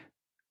the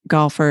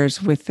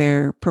golfers with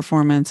their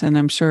performance. And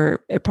I'm sure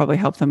it probably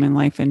helped them in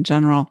life in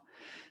general.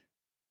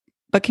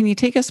 But can you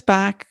take us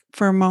back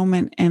for a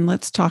moment and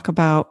let's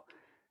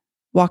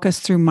walk us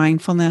through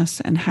mindfulness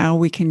and how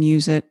we can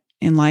use it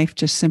in life,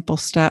 just simple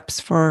steps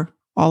for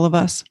all of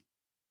us?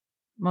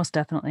 Most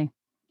definitely.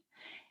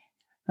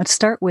 Let's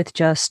start with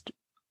just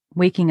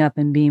waking up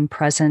and being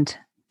present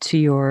to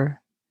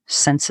your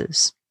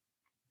senses.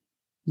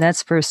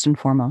 That's first and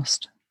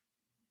foremost.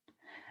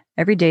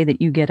 Every day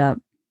that you get up,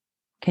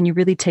 can you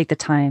really take the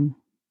time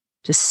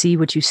to see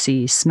what you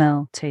see,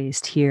 smell,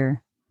 taste,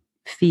 hear,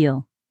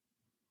 feel?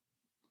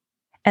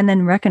 And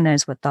then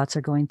recognize what thoughts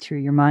are going through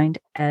your mind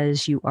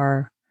as you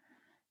are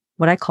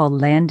what I call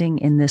landing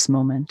in this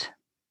moment,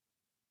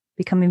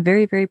 becoming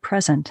very, very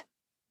present,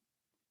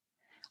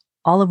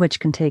 all of which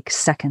can take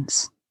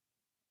seconds.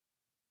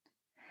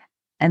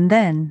 And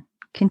then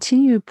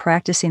continue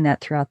practicing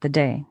that throughout the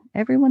day.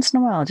 Every once in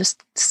a while,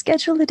 just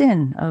schedule it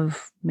in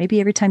of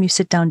maybe every time you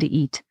sit down to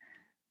eat.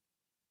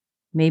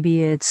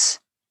 Maybe it's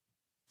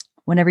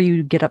whenever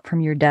you get up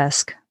from your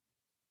desk.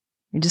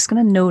 You're just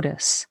going to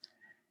notice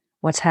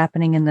what's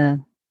happening in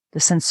the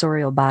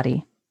sensorial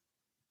body.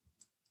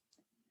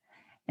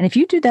 And if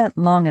you do that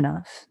long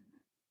enough,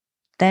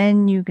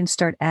 then you can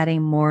start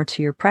adding more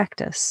to your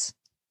practice.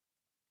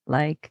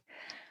 Like,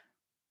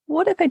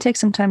 what if I take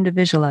some time to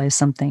visualize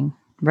something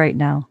right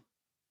now?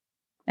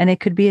 And it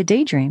could be a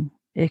daydream.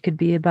 It could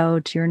be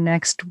about your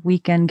next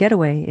weekend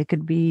getaway. It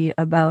could be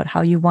about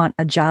how you want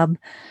a job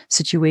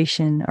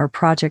situation or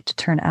project to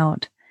turn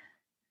out.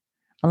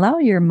 Allow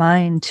your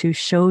mind to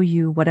show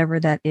you whatever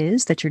that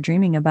is that you're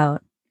dreaming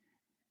about,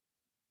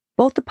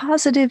 both the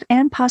positive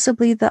and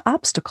possibly the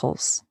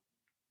obstacles.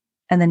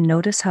 And then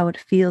notice how it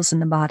feels in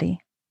the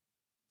body.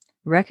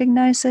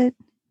 Recognize it,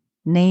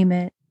 name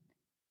it,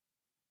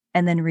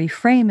 and then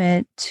reframe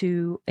it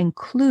to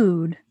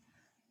include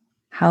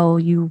how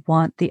you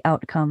want the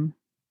outcome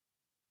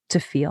to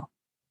feel,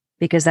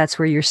 because that's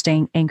where you're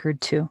staying anchored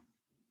to.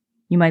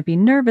 You might be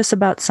nervous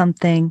about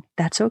something,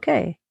 that's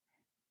okay.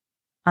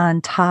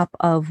 On top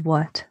of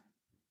what?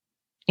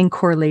 In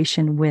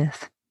correlation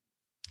with.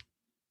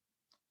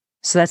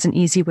 So that's an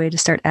easy way to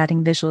start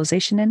adding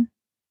visualization in.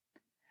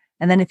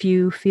 And then if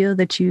you feel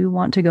that you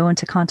want to go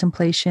into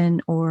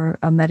contemplation or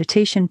a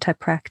meditation type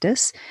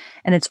practice,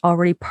 and it's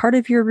already part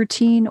of your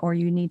routine, or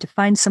you need to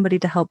find somebody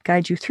to help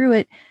guide you through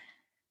it,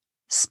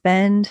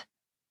 spend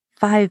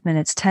 5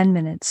 minutes, 10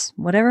 minutes,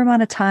 whatever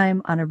amount of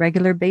time on a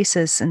regular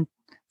basis and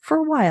for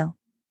a while.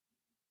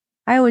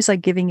 I always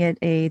like giving it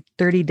a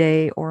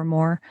 30-day or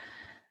more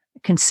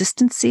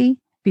consistency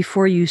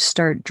before you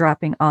start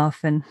dropping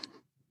off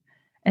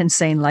and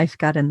saying life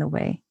got in the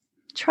way.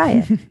 Try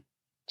it.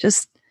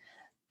 Just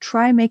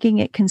try making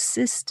it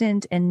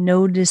consistent and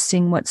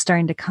noticing what's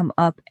starting to come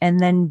up, and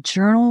then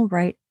journal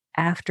right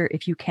after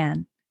if you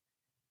can.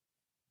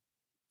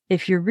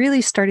 If you're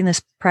really starting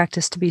this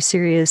practice to be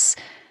serious,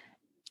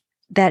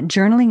 that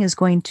journaling is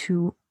going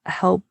to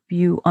help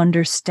you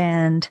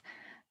understand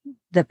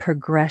the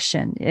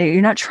progression.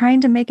 You're not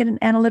trying to make it an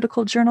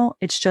analytical journal.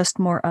 It's just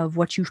more of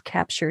what you've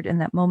captured in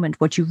that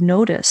moment, what you've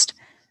noticed.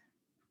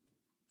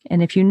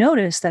 And if you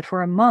notice that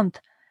for a month,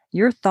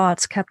 your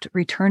thoughts kept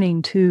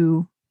returning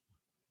to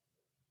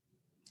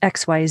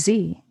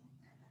XYZ,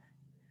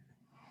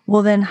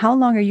 well, then how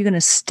long are you going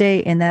to stay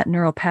in that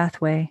neural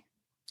pathway?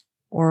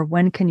 Or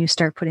when can you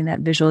start putting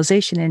that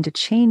visualization in to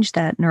change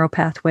that neural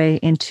pathway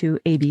into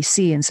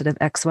ABC instead of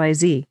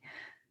XYZ?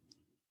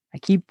 I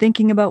keep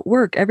thinking about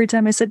work. Every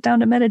time I sit down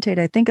to meditate,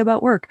 I think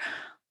about work.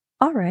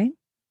 All right.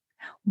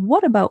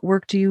 What about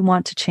work do you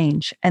want to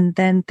change? And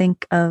then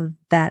think of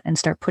that and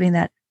start putting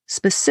that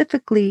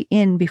specifically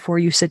in before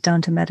you sit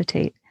down to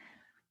meditate.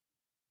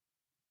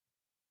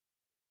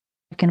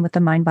 Again, with the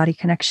mind-body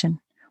connection,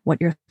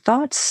 what your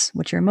thoughts,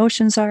 what your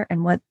emotions are,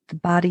 and what the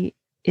body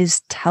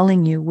is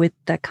telling you with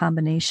that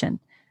combination.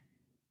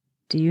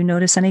 Do you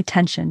notice any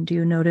tension? Do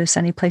you notice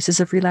any places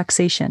of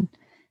relaxation?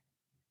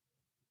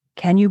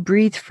 Can you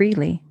breathe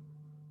freely?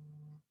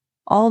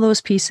 All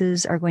those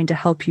pieces are going to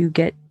help you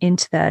get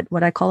into that,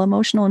 what I call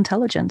emotional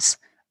intelligence,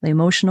 the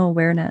emotional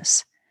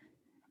awareness.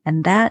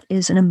 And that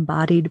is an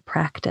embodied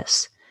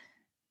practice.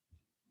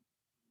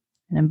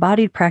 An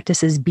embodied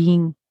practice is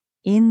being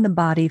in the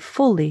body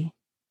fully,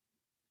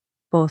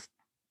 both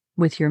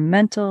with your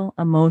mental,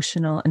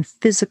 emotional, and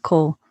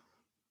physical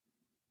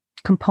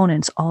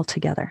components all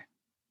together.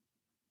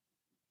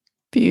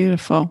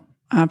 Beautiful.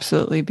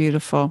 Absolutely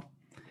beautiful.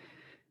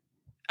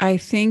 I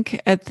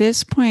think at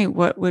this point,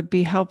 what would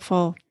be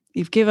helpful,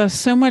 you've given us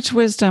so much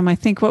wisdom. I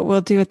think what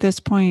we'll do at this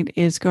point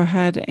is go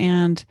ahead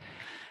and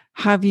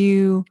have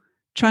you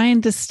try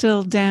and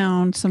distill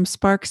down some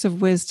sparks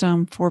of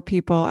wisdom for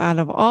people out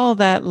of all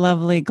that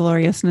lovely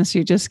gloriousness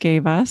you just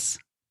gave us.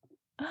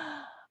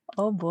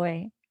 Oh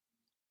boy.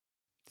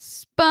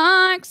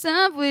 Sparks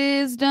of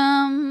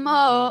wisdom.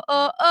 Oh,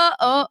 oh, oh,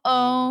 oh,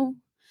 oh.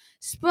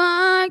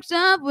 Sparks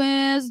of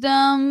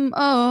wisdom.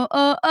 Oh,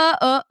 oh, oh,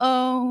 oh,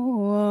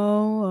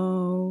 oh,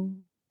 oh.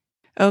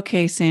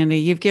 Okay, Sandy,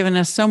 you've given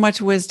us so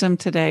much wisdom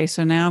today.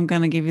 So now I'm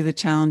going to give you the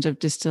challenge of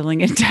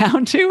distilling it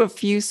down to a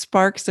few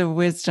sparks of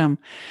wisdom.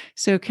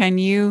 So can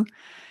you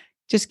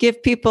just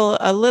give people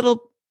a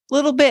little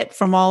bit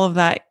from all of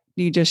that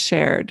you just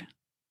shared?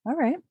 All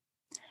right.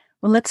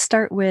 Well, let's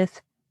start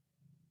with,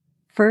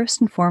 first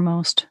and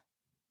foremost,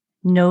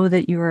 know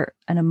that you are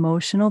an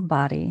emotional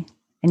body,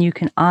 and you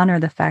can honor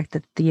the fact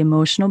that the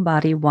emotional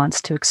body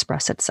wants to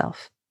express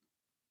itself.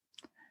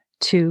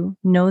 2,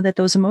 know that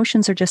those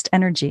emotions are just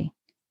energy.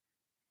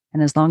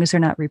 And as long as they're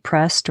not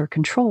repressed or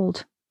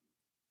controlled,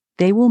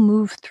 they will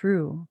move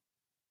through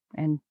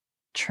and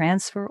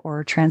transfer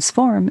or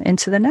transform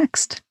into the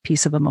next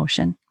piece of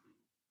emotion.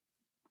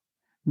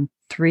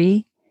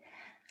 3,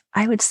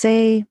 I would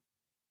say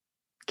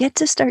get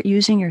to start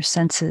using your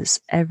senses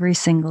every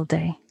single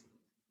day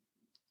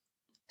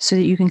so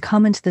that you can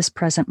come into this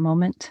present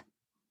moment.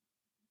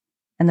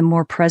 And the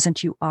more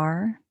present you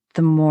are,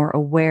 the more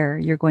aware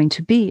you're going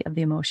to be of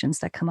the emotions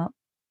that come up.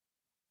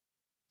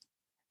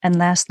 And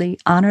lastly,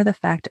 honor the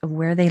fact of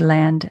where they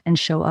land and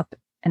show up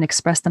and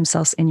express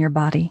themselves in your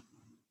body.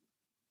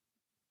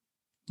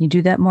 You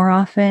do that more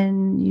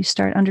often, you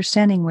start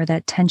understanding where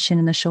that tension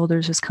in the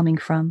shoulders is coming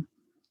from,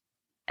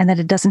 and that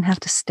it doesn't have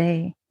to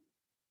stay.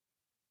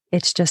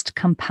 It's just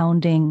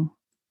compounding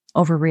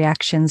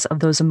overreactions of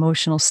those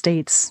emotional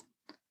states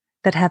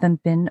that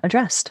haven't been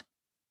addressed.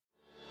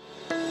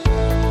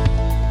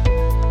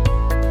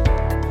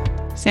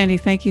 Sandy,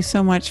 thank you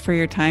so much for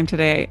your time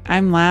today.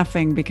 I'm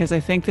laughing because I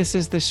think this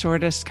is the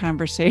shortest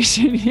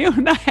conversation you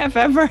and I have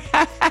ever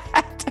had.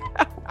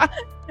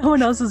 No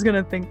one else is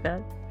going to think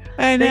that.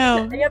 I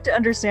know. They have to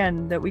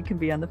understand that we can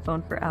be on the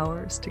phone for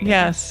hours together.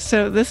 Yes.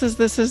 So this is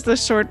the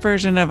short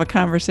version of a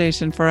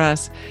conversation for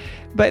us.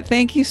 But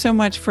thank you so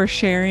much for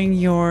sharing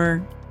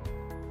your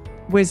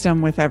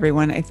wisdom with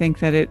everyone. I think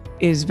that it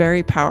is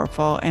very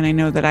powerful. And I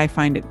know that I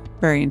find it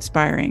very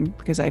inspiring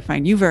because I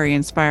find you very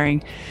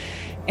inspiring.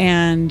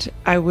 And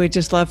I would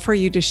just love for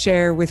you to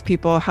share with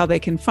people how they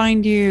can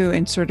find you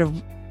and sort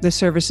of the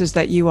services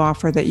that you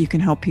offer that you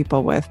can help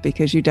people with,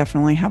 because you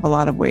definitely have a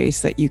lot of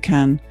ways that you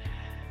can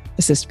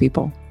assist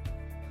people.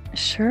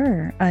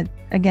 Sure.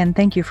 Again,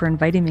 thank you for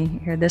inviting me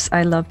here.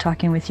 I love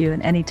talking with you,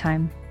 and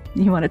anytime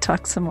you want to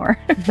talk some more.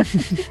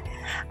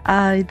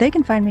 They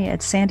can find me at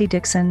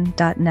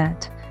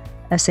sandydixon.net,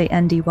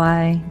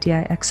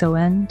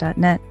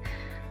 SANDYDIXON.net.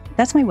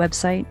 That's my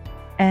website.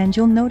 And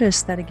you'll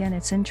notice that, again,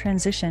 it's in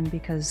transition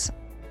because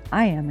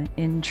I am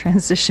in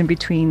transition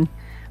between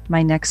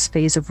my next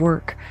phase of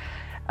work.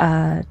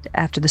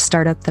 After the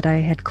startup that I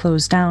had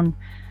closed down,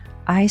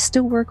 I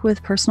still work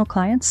with personal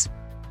clients,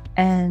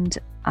 and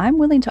I'm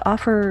willing to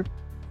offer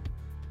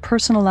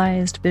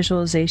personalized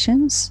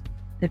visualizations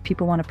if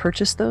people want to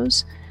purchase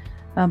those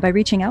by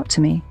reaching out to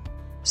me.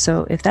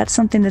 So if that's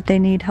something that they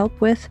need help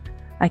with,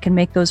 I can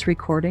make those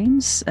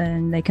recordings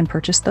and they can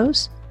purchase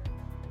those.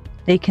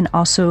 They can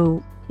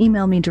also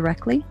email me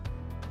directly,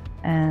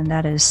 and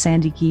that is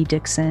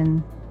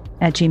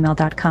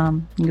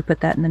sandygeedixon@gmail.com. You can put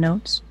that in the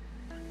notes.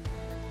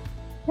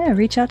 Yeah,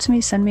 reach out to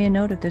me, send me a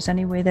note if there's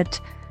any way that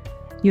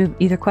you have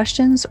either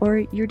questions or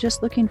you're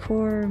just looking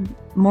for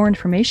more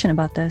information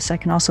about this. I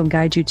can also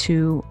guide you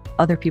to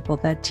other people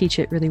that teach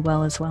it really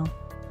well as well.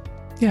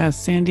 Yeah,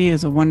 Sandy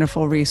is a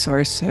wonderful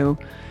resource. So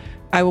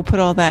I will put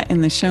all that in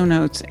the show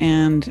notes,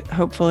 and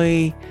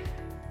hopefully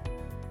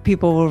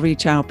people will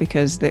reach out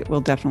because it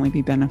will definitely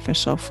be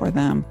beneficial for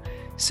them.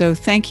 So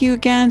thank you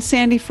again,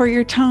 Sandy, for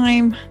your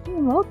time.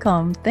 You're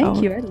welcome.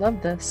 Thank you. I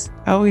love this.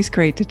 Always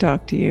great to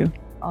talk to you.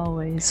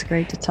 Always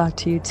great to talk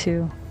to you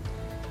too.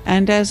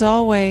 And as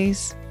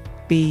always,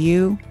 be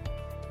you,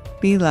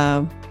 be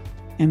love,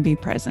 and be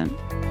present.